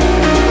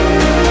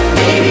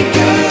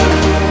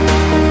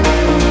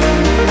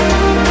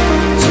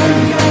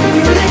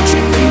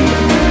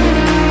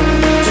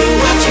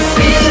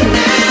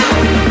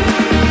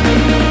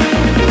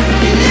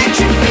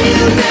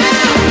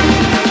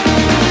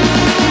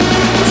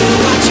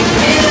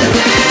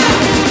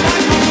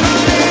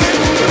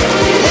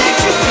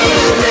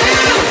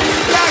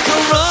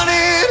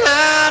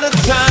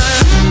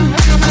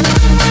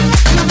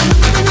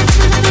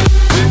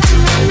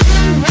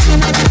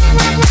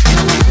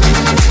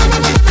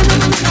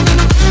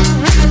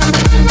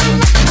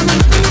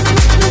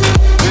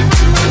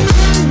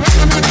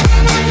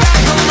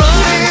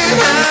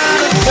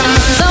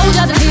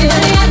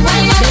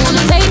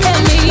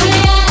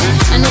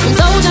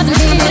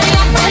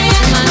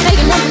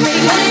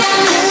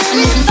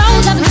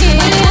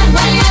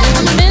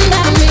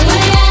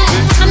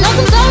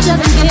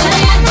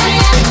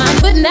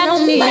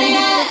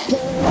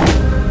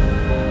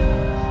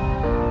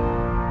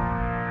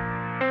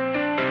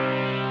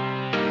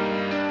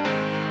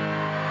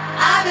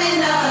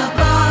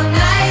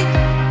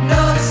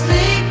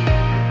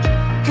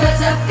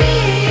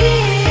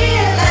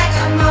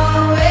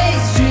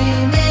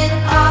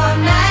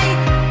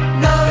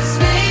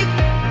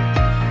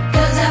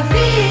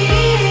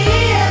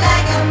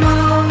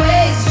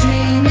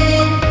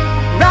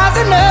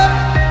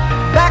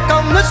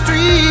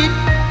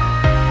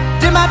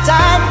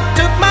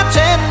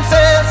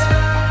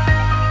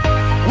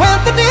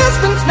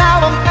 distance, now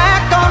I'm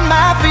back on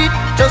my feet.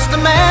 Just a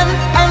man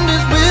and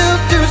his will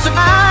to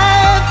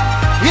survive.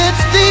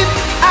 It's the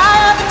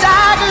eye of the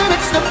tiger,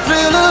 it's the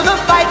thrill of the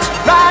fight.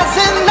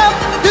 Rising up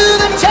to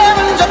the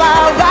challenge of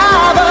our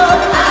rival.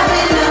 I've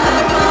been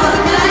up all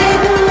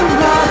night,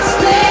 not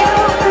asleep,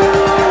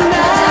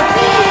 'cause I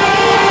feel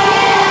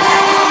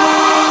like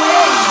I'm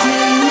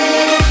wasting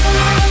it.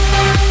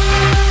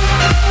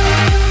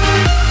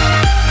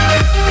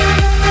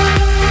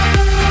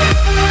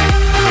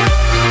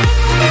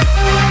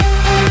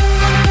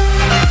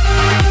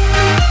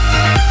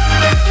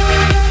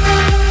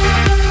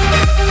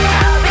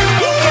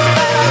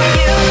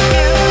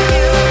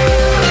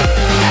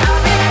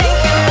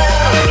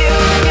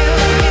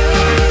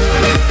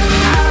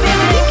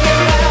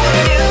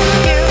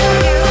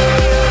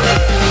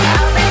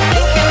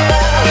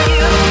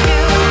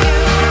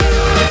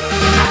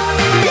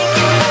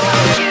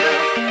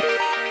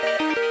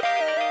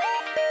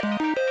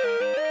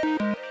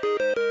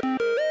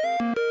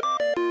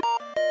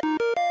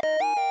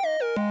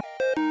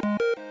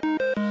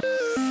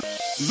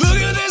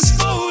 Look at this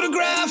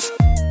photograph.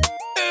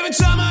 Every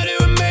time I do,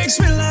 it makes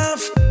me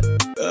laugh.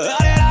 How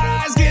did our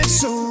eyes get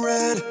so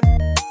red?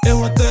 And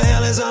what the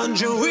hell is on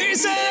Joey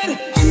said?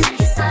 And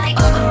he's like,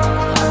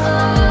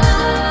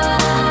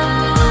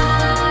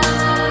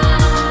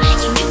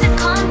 you need to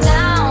calm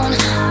down.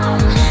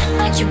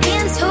 Like you're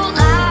being too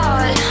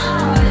loud.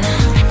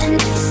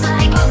 And he's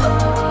like,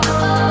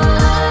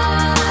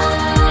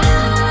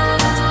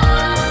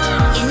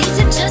 you need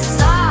to just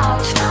stop.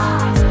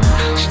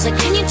 So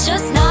can you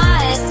just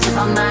not step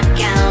on my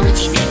gown?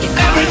 You need to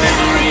calm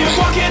down.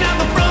 Walking out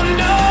the front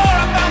door,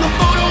 I found the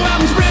photo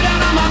album spread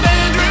out on my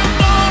bedroom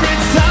floor.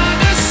 It's time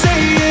to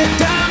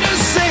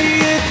say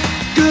it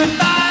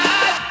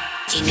goodbye.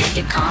 You need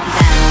to calm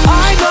down.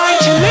 I'm going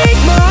to make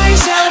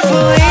myself a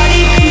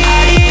lady.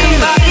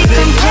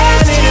 The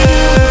planet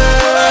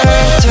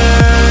Earth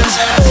turns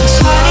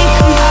sweaty,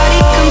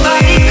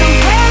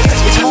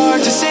 it's hard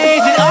to say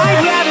that I'd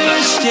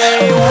rather stay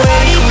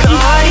awake when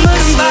I'm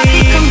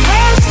asleep,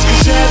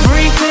 'cause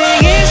everything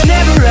is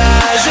never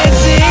as it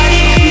seems.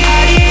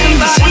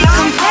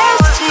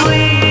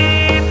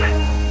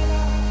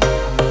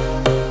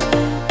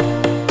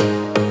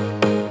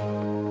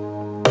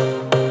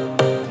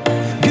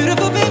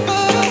 Beautiful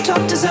people,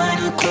 top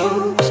designer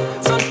clothes,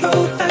 front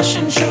row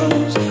fashion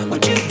shows.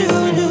 What you do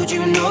and who'd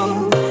you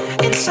know?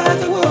 Inside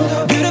the world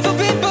of beautiful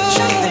people,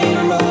 champagne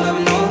and roll up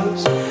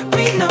nose,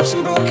 beating up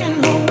some broken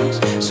homes,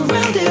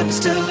 surrounded but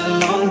still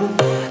alone.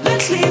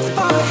 Let's leave the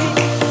party.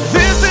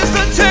 This is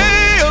the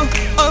tale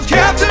of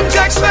Captain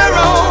Jack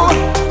Sparrow,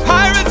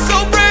 pirate so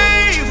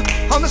brave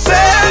on the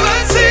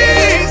seven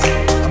seas.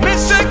 A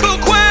mystical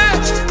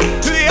quest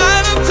to the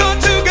island of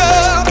Tortuga,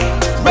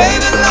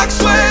 raving like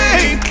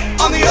Swain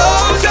on the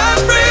ocean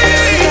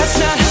breeze. That's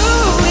not who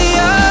we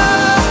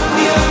are.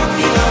 We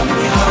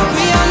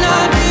are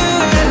not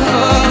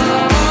beautiful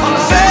on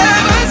the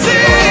seven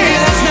seas.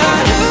 That's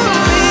not who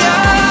we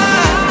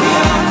are.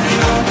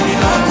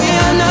 We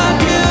are not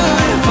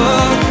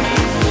beautiful.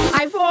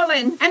 I've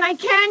fallen and I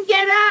can't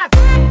get up.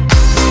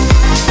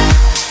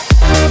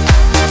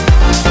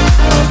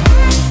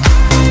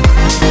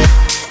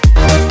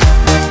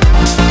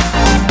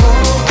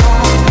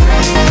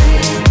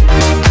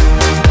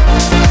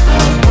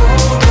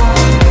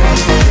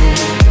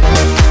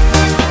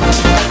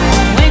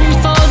 When you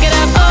fall, get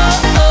up, oh,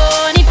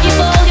 oh. And if you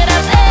fall, get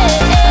up,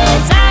 eh, eh.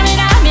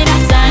 Tamina, mina,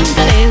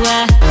 sangalewa.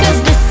 'Cause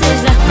this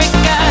is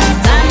Africa.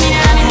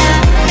 Tamina, mina,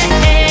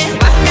 eh, eh.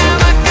 Waka,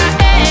 waka,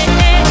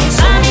 eh, eh.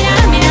 Tamina,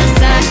 mina,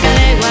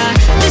 sangalewa.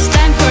 This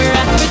time for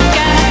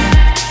Africa.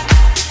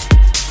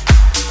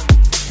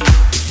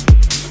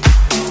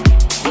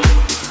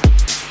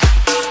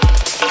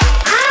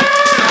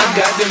 I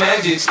got the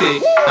magic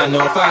stick. I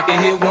know if I can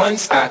hit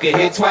once, I can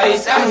hit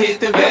twice. I hit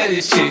the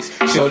baddest chicks.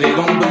 Sure they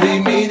don't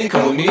believe me, they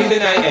come with me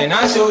tonight and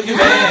I show you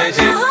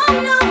magic.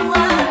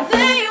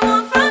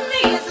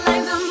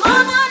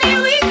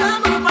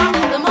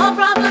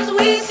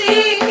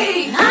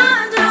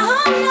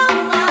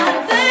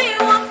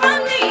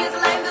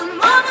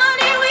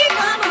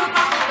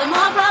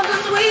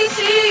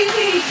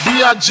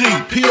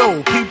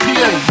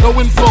 B-I-G-P-O-P-P-A, no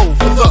info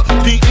for the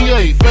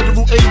DEA.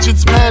 Federal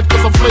agents mad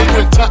cause I'm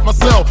flagrant. Tap my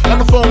cell and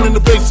the phone in the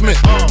basement.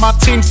 My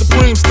team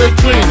supreme, stay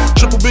clean.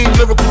 Triple B,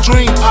 lyrical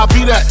dream, I'll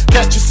be that.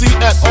 Catch your seat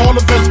at all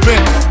events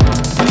been.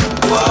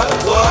 What?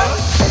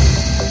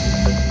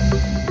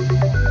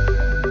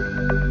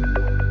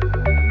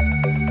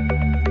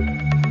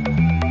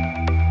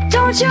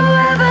 Don't you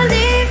ever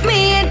leave me,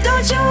 and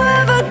don't you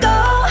ever go.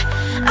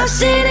 I've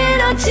seen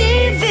it on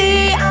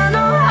TV, I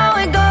know how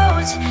it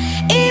goes.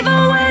 Even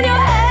when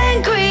you're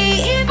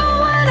angry, even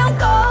when I'm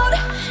cold.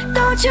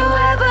 Don't you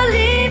ever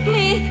leave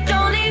me,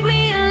 don't leave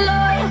me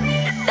alone.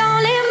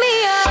 Don't leave me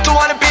alone. Don't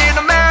wanna be an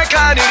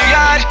American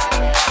idiot.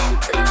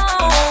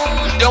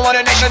 Don't want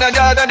a nation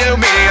under the new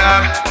media.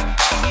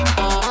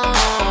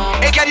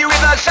 Hey, can you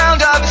hear the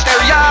sound of the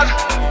stereo?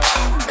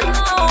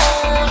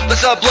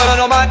 Let's upload on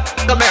all my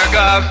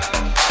America.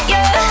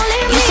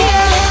 You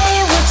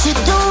say what you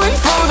doing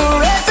for the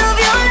rest of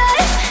your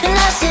life? And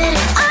I said,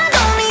 I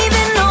don't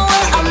even know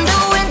what I'm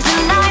doing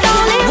tonight.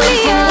 Went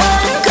from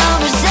one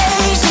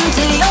conversation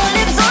to your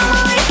lips on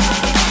mine.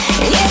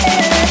 And you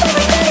said I love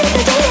everybody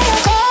the day that I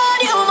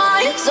called you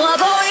mine. So I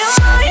call you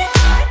mine.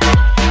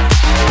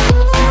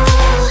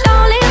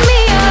 Don't leave me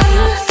out.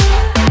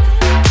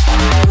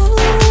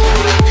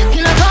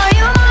 Can I call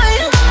you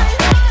mine?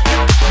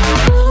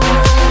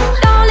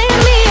 Don't leave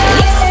me out.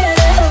 You said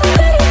I love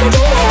everybody the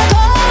day that I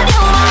called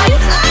you mine.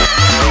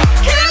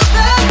 Kill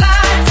the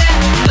lights and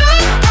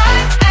look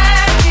right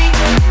at me.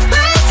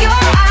 Close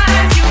your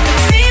eyes, you can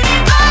see me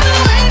by the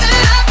way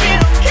that I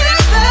feel.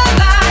 Kill the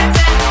lights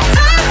and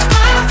touch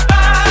my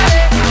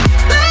body.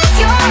 Close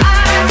your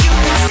eyes, you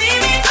can see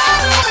me by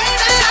the way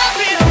that I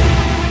feel.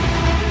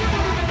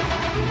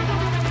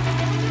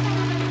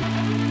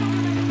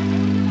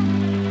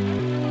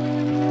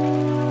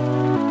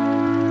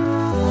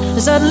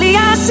 Suddenly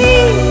I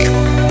see,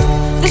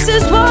 this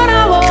is what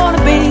I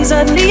wanna be.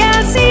 Suddenly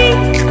I see,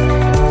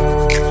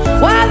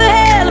 why the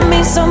hell it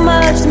means so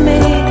much to me.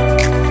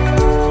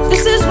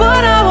 This is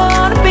what I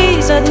wanna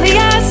be. Suddenly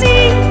I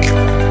see,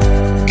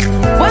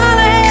 why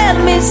the hell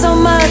it means so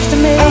much to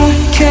me. I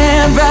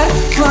can't write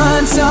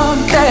one song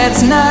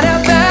that's not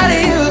about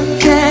you.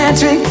 Can't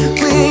drink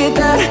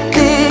without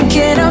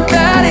thinking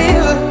about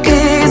you.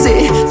 Is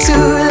it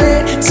too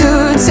late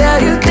to tell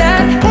you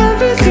that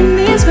everything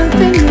means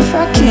nothing if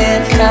I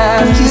can't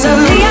have you?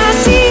 Suddenly I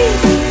see,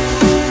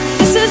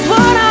 this is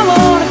what I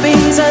wanna be.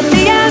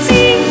 Suddenly I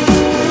see,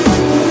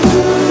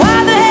 why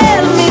the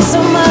hell it means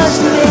so much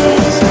to me.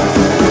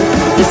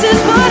 This is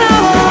what I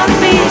wanna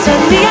be.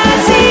 Suddenly I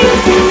see,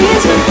 everything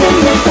means nothing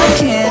if I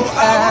can't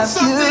have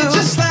you.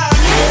 Just like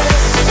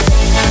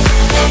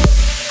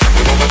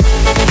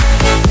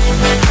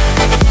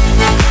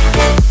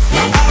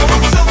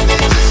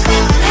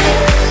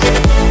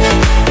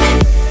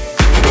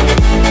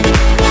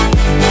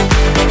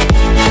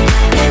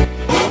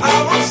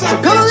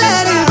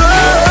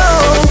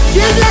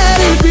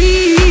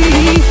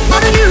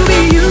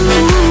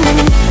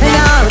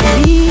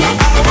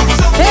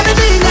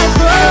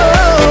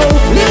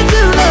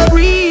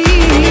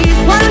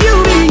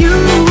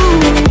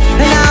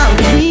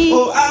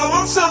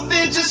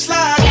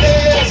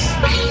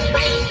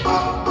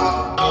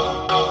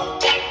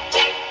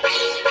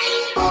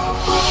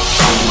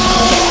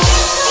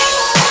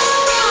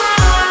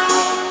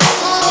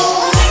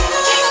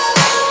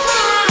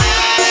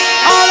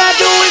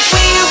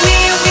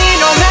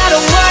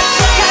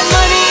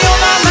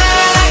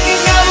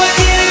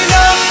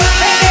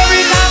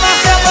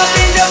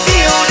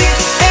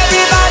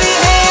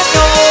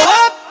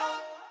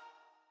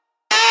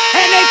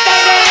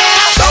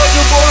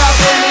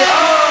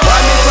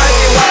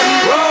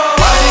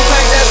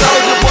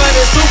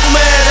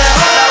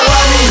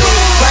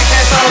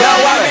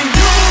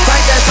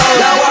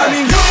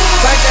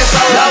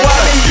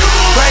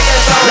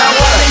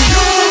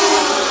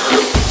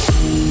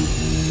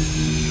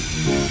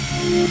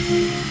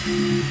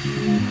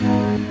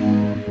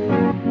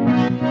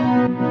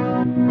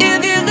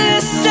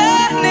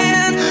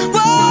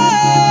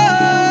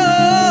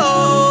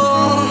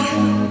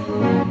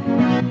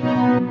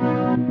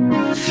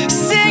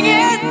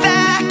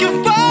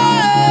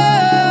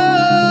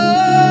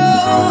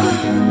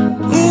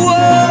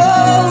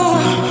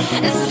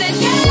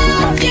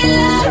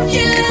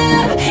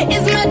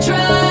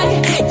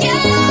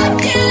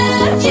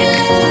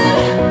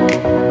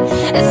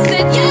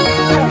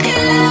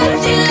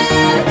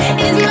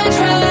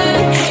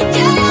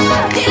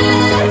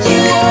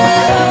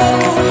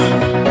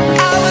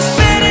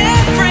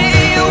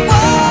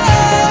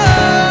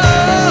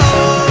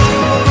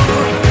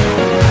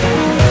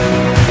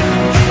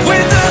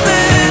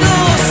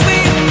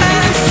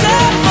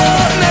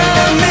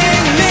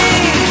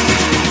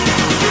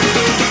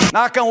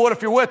Knock on wood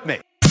if you're with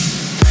me.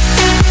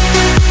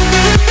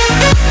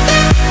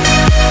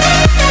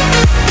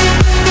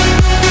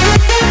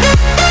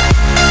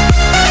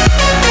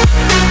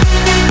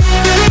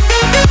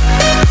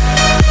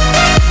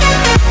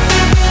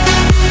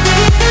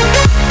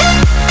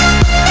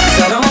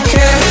 I don't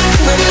care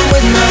when you're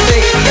with my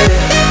baby,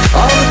 yeah.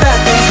 All the bad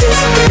things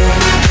disappear.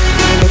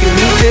 You're making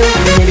me feel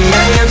maybe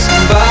I am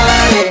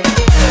somebody.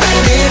 I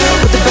can deal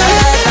with the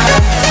bad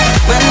times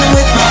when I'm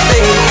with my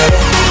baby, yeah.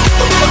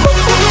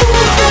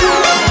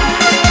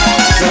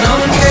 So I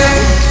don't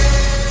care.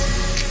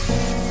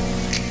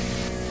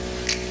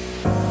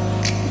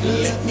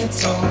 Let me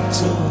talk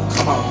to her.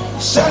 Come on.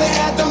 Shawty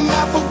had them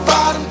apple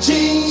bottom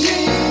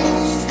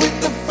jeans with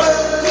the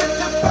fur.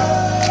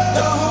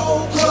 The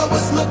whole club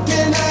was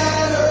looking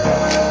at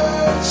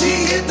her. She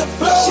hit the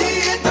floor.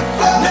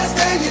 Next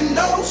thing you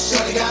know,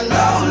 Shawty got low.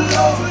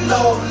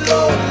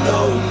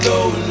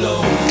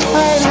 I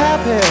ain't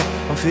happy,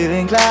 I'm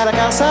feeling glad I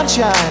got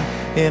sunshine.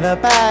 In a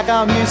bag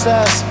I'm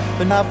useless,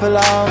 but not for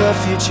long, the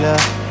future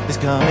is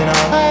coming on.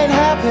 I ain't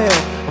happy,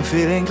 I'm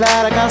feeling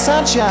glad I got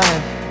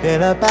sunshine.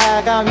 In a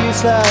bag I'm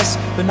useless,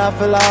 but not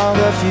for long,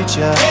 the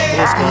future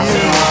is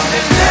coming on.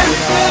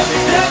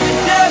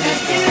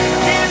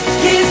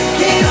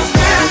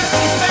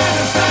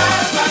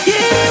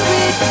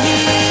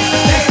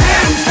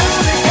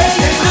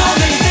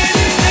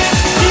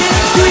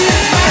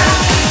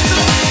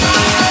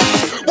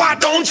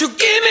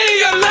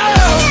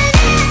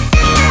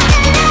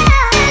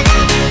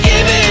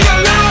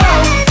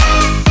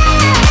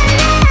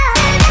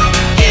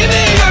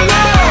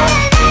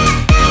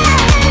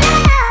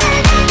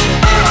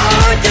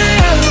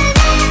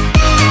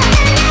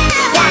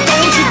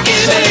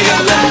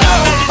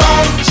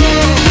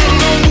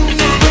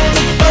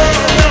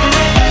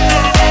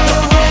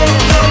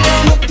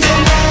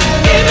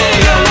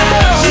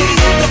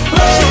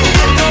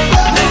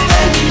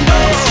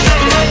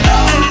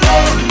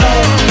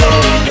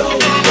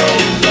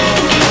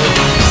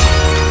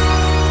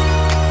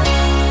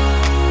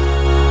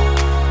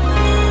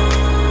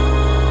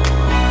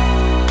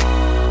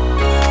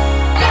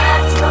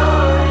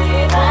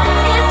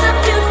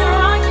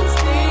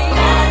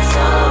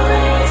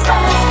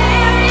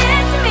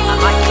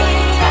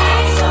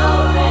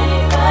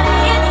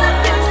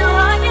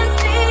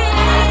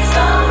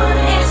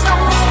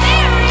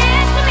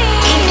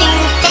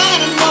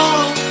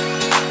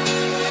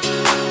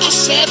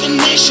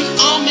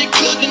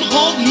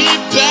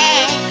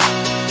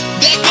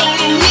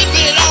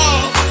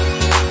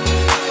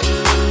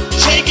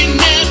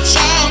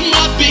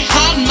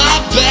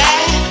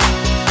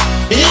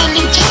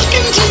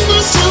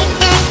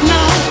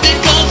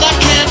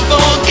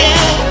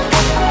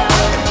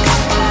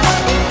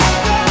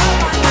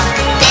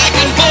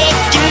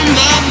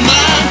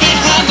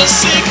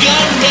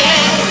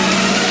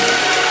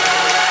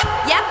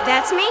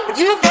 That's me.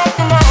 You got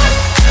the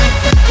mind.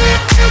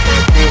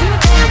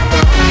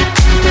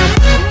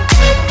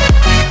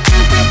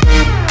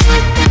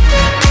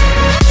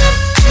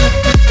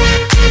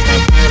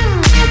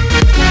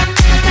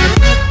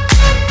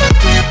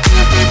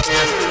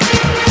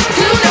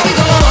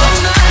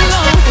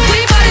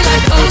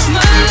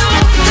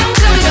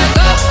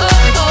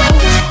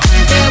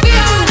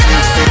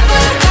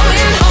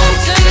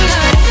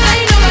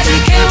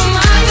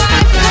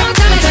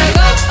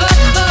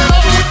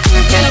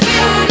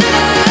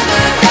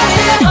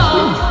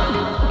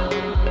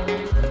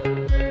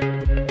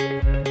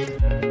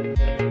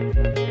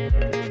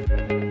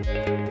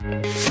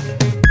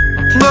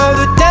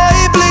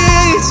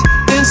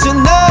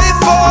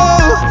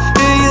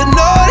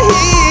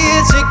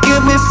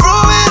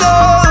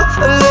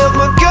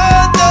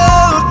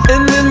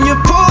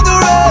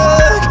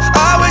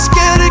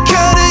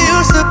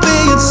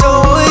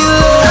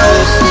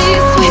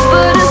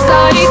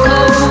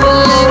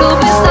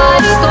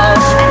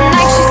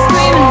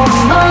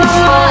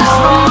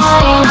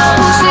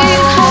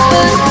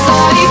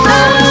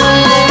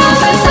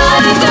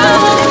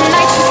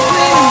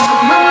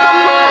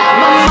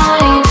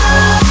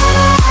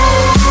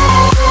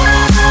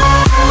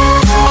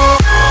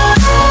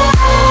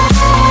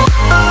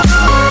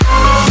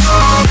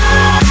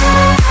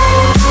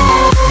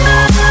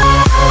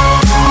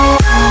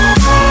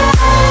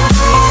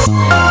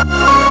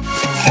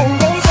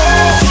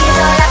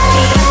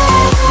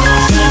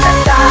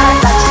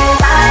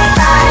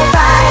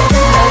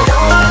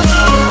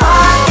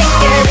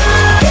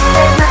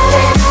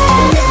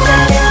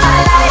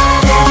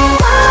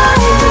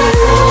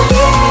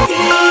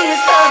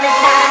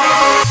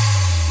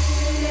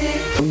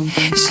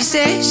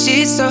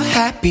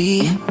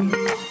 baby.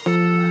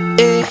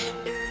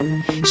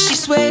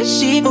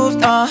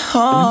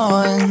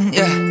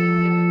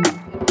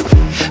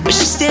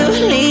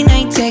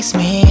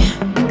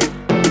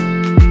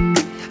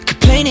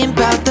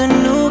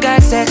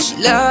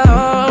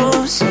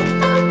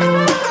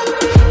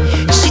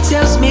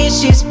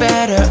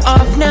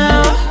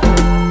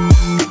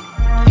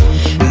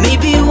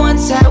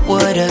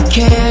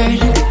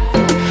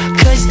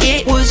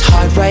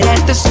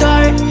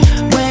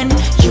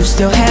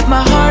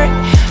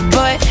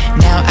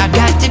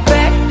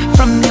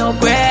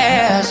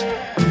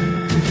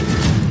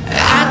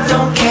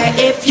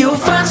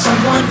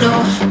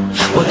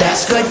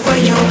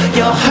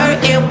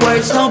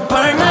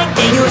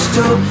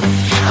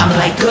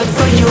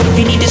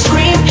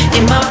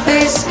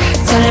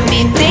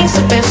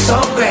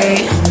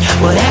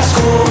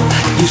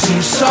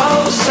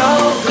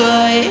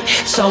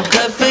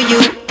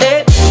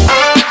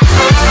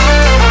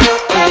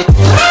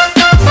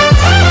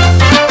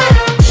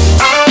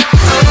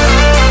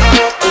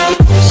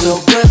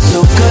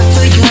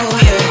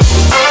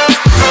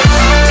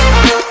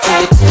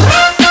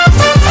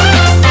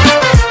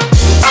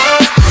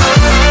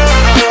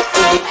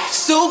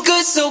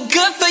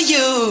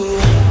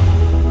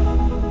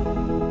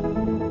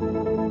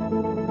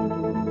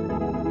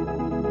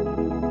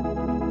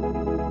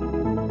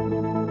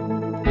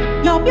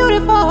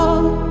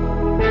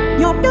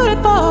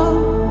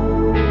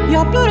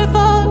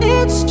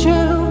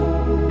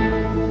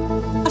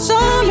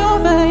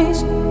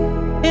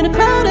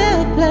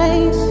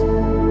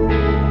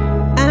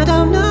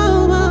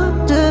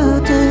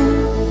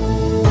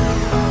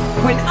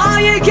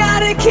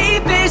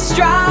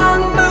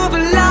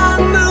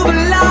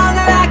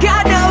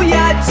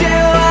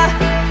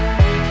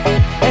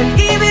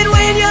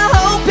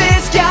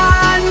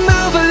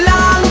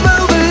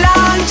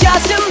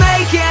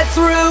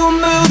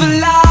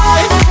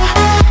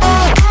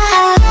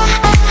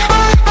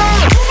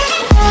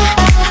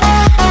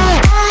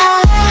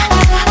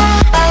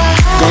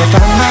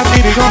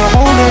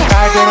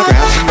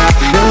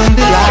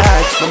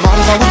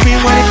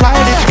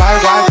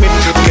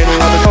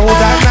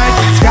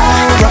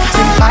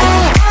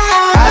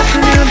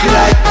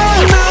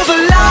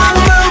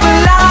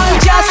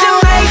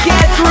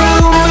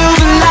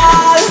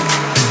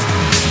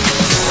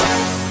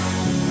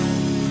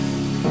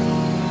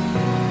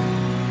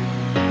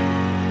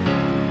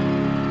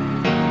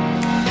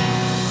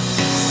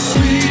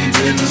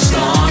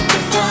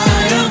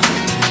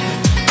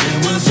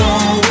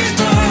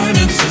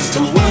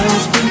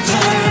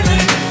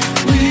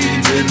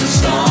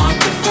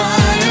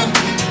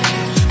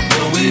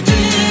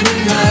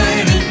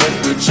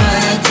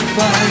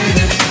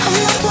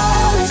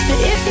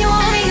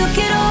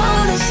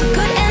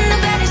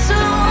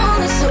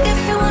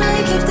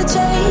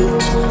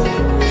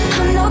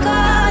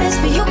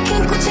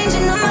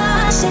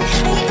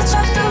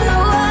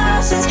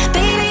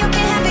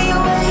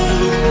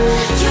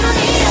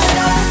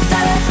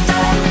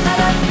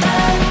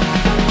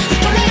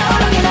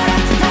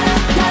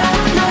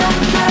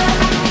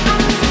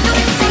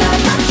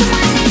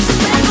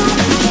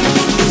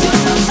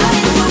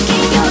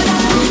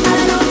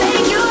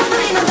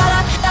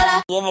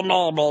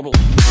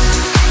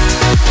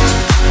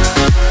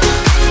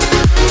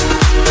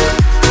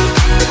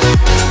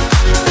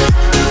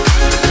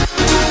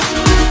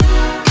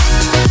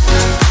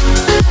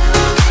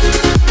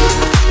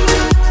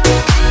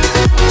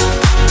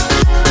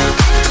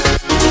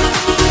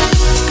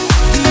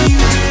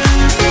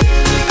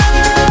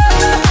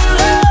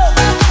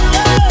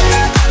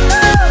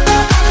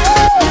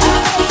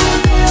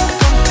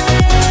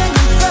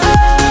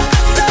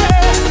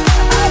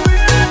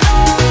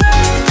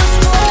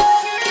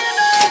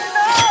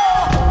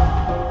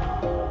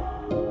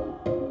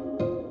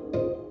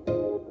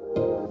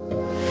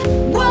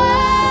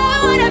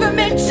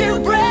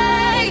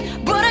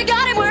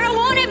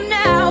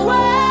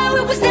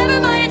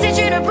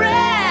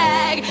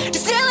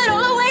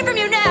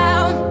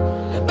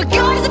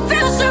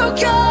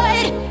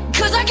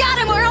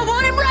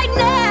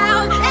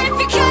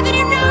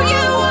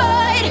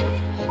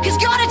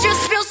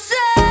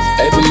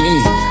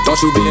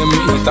 Don't you being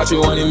me? Thought you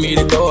wanted me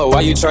to go.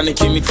 Why you tryna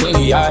keep me clean?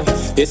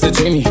 It's a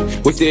dreamy.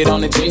 Wicked it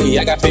on the genie.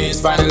 I got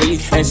fans finally,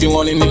 and she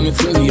wanted me to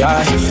clean me.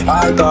 I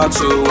thought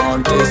you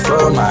want this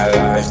for my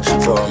life,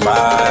 for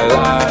my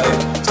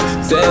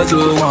life. Said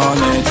you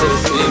wanted to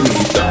see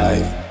me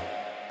die.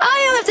 All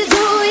you have to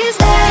do is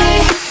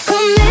stay a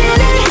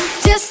minute.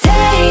 Just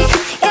take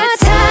your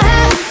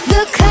time.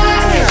 The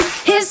clock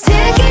is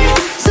ticking,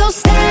 so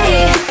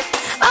stay.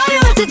 All you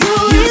have to do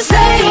is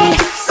say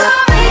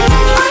sorry.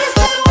 All you have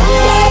to do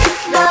is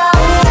now.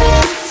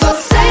 So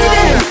save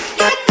it,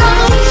 get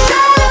gone,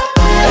 shut up.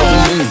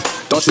 Hey,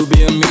 don't you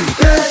be a me.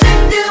 Cause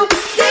if you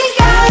think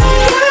I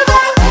care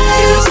about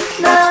you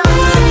now,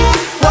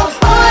 well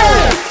boy,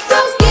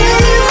 don't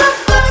give a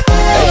fuck.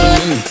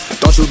 Hey,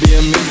 don't you be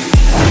a me.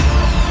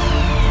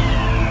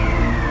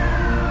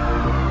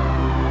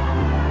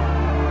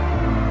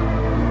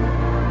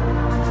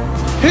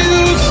 You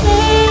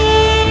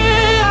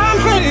say I'm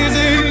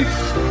crazy,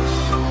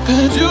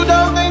 'cause you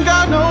don't think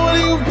I know what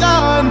you've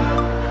done.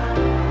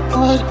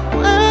 But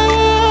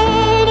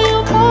when you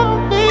call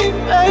me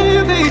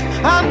baby,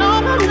 I know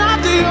I'm not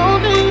the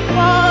only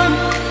one.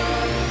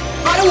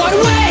 I don't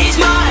wanna waste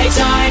my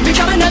time,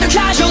 become another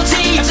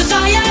casualty of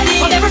society.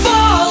 I'll never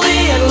fall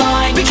in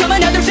line, become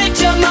another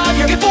victim of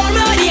your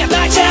conformity and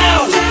back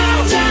down.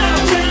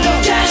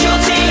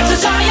 Casualty of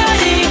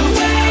society,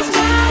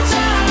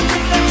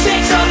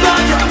 victim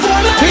of your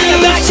conformity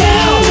and back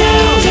down.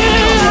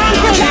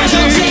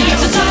 Casualty of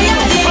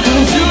society,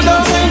 you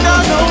don't think I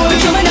know what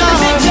become another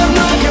victim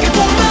of your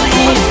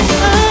conformity.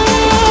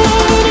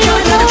 Become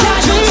another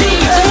casualty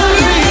of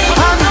society.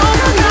 I know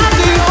I'm not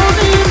the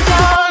only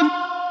one.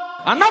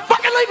 I'm not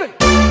fucking leaving.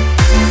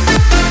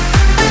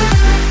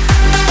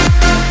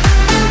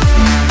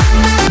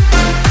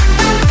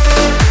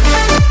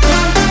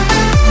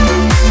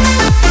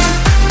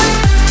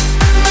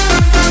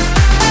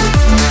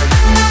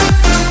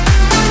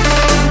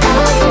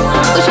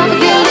 Wish I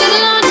could be a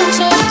little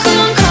undertow,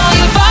 couldn't call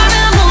you by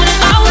the morning.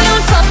 I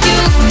wouldn't fuck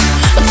you,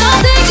 but some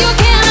things you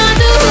cannot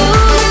do.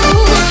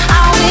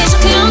 I wish I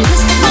could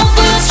kiss the phone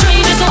for a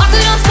stranger, so I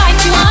could unspite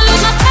you. I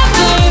lose my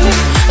temper,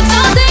 but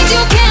some things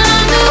you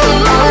cannot do.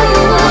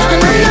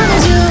 And I know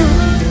it's you.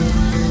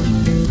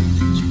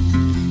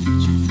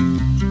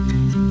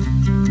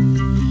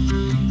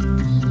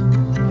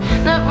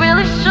 Not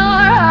really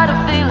sure how to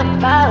feel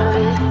about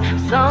it.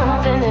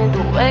 Something in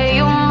the way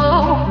you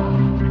move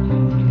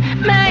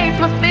makes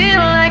me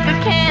feel like I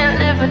can't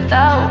live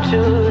without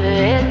you.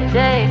 It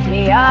takes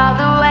me all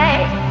the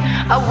way.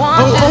 I want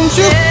Won't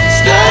you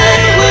stay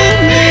with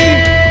me?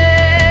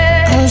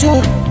 'Cause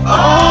you're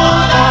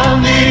all I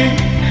need.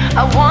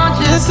 I want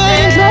you This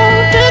ain't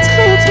love, it's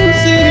clear to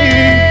see.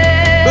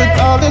 But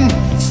darling,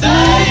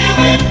 stay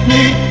with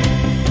me.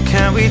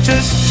 Can we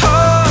just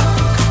talk?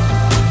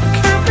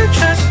 Can we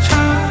just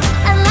talk?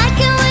 I like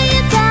it when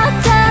you talk,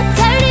 talk,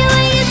 dirty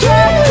when you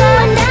talk,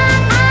 talk. And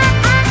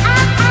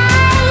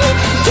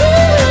you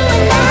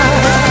and I.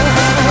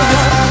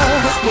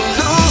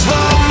 Lose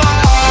my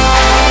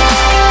mind.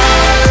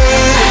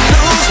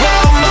 Lose my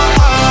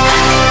mind.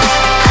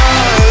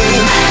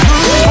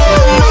 Lose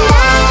my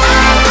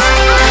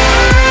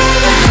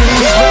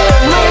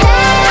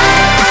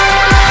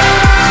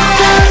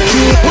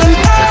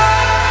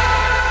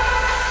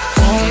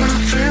All my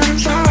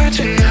friends are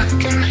watching, I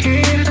can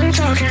hear them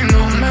talking.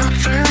 All my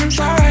friends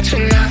are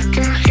watching, I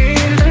can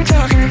hear them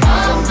talking.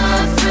 All my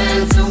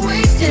friends are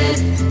wasted,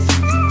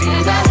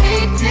 and I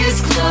hate this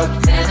club,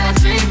 and I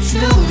drink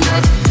too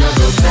much.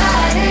 Another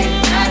Friday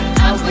night,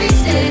 I'm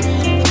wasted.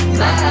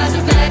 My eyes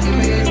are black and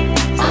red,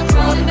 I'm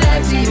crawling back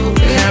to your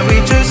bed. Can we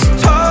just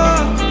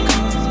talk?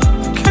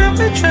 Can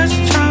we just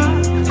talk?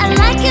 I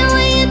like it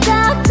when you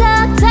talk,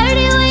 talk,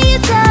 dirty when you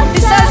talk, He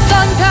says,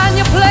 son, can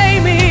you play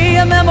me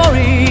a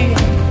memory?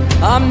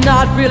 I'm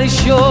not really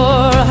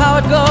sure how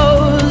it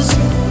goes,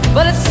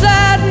 but it's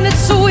sad and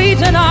it's sweet,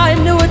 and I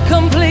knew it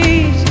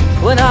complete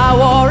when I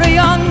wore a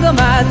younger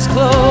man's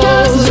clothes.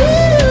 Just you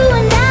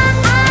and I,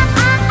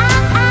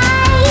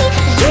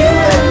 you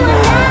and I,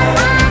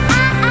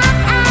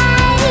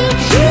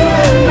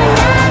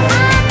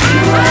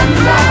 you and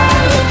I,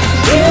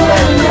 you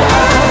and I.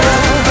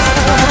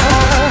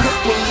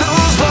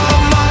 Lose my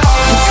mind.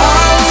 If I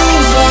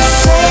lose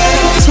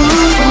myself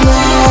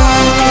tonight,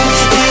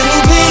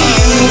 it'll be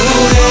you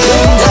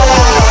and I.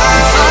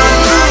 If I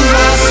lose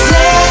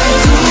myself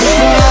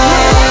tonight,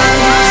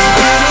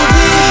 it'll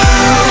be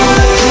you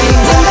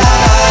and I.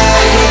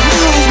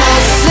 Lose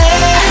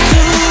myself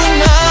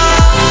tonight.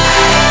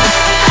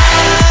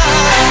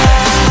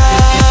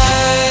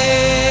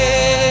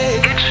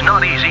 It's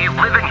not easy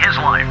living his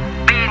life,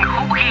 being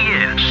who he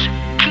is,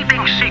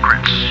 keeping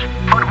secrets.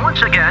 But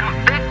once again,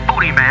 Big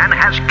Booty Man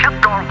has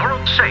kept our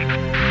world safe,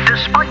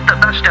 despite the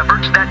best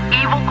efforts that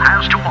evil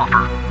has to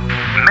offer.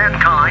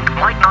 Mankind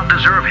might not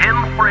deserve him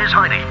or his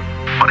hiding,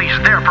 but he's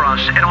there for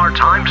us in our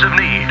times of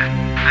need.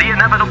 The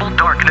inevitable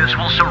darkness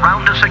will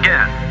surround us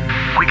again.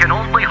 We can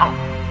only hope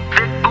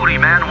Big Booty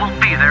Man will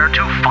be there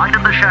to fight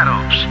in the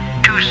shadows,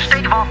 to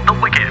stave off the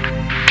wicked,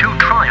 to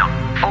triumph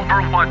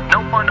over what no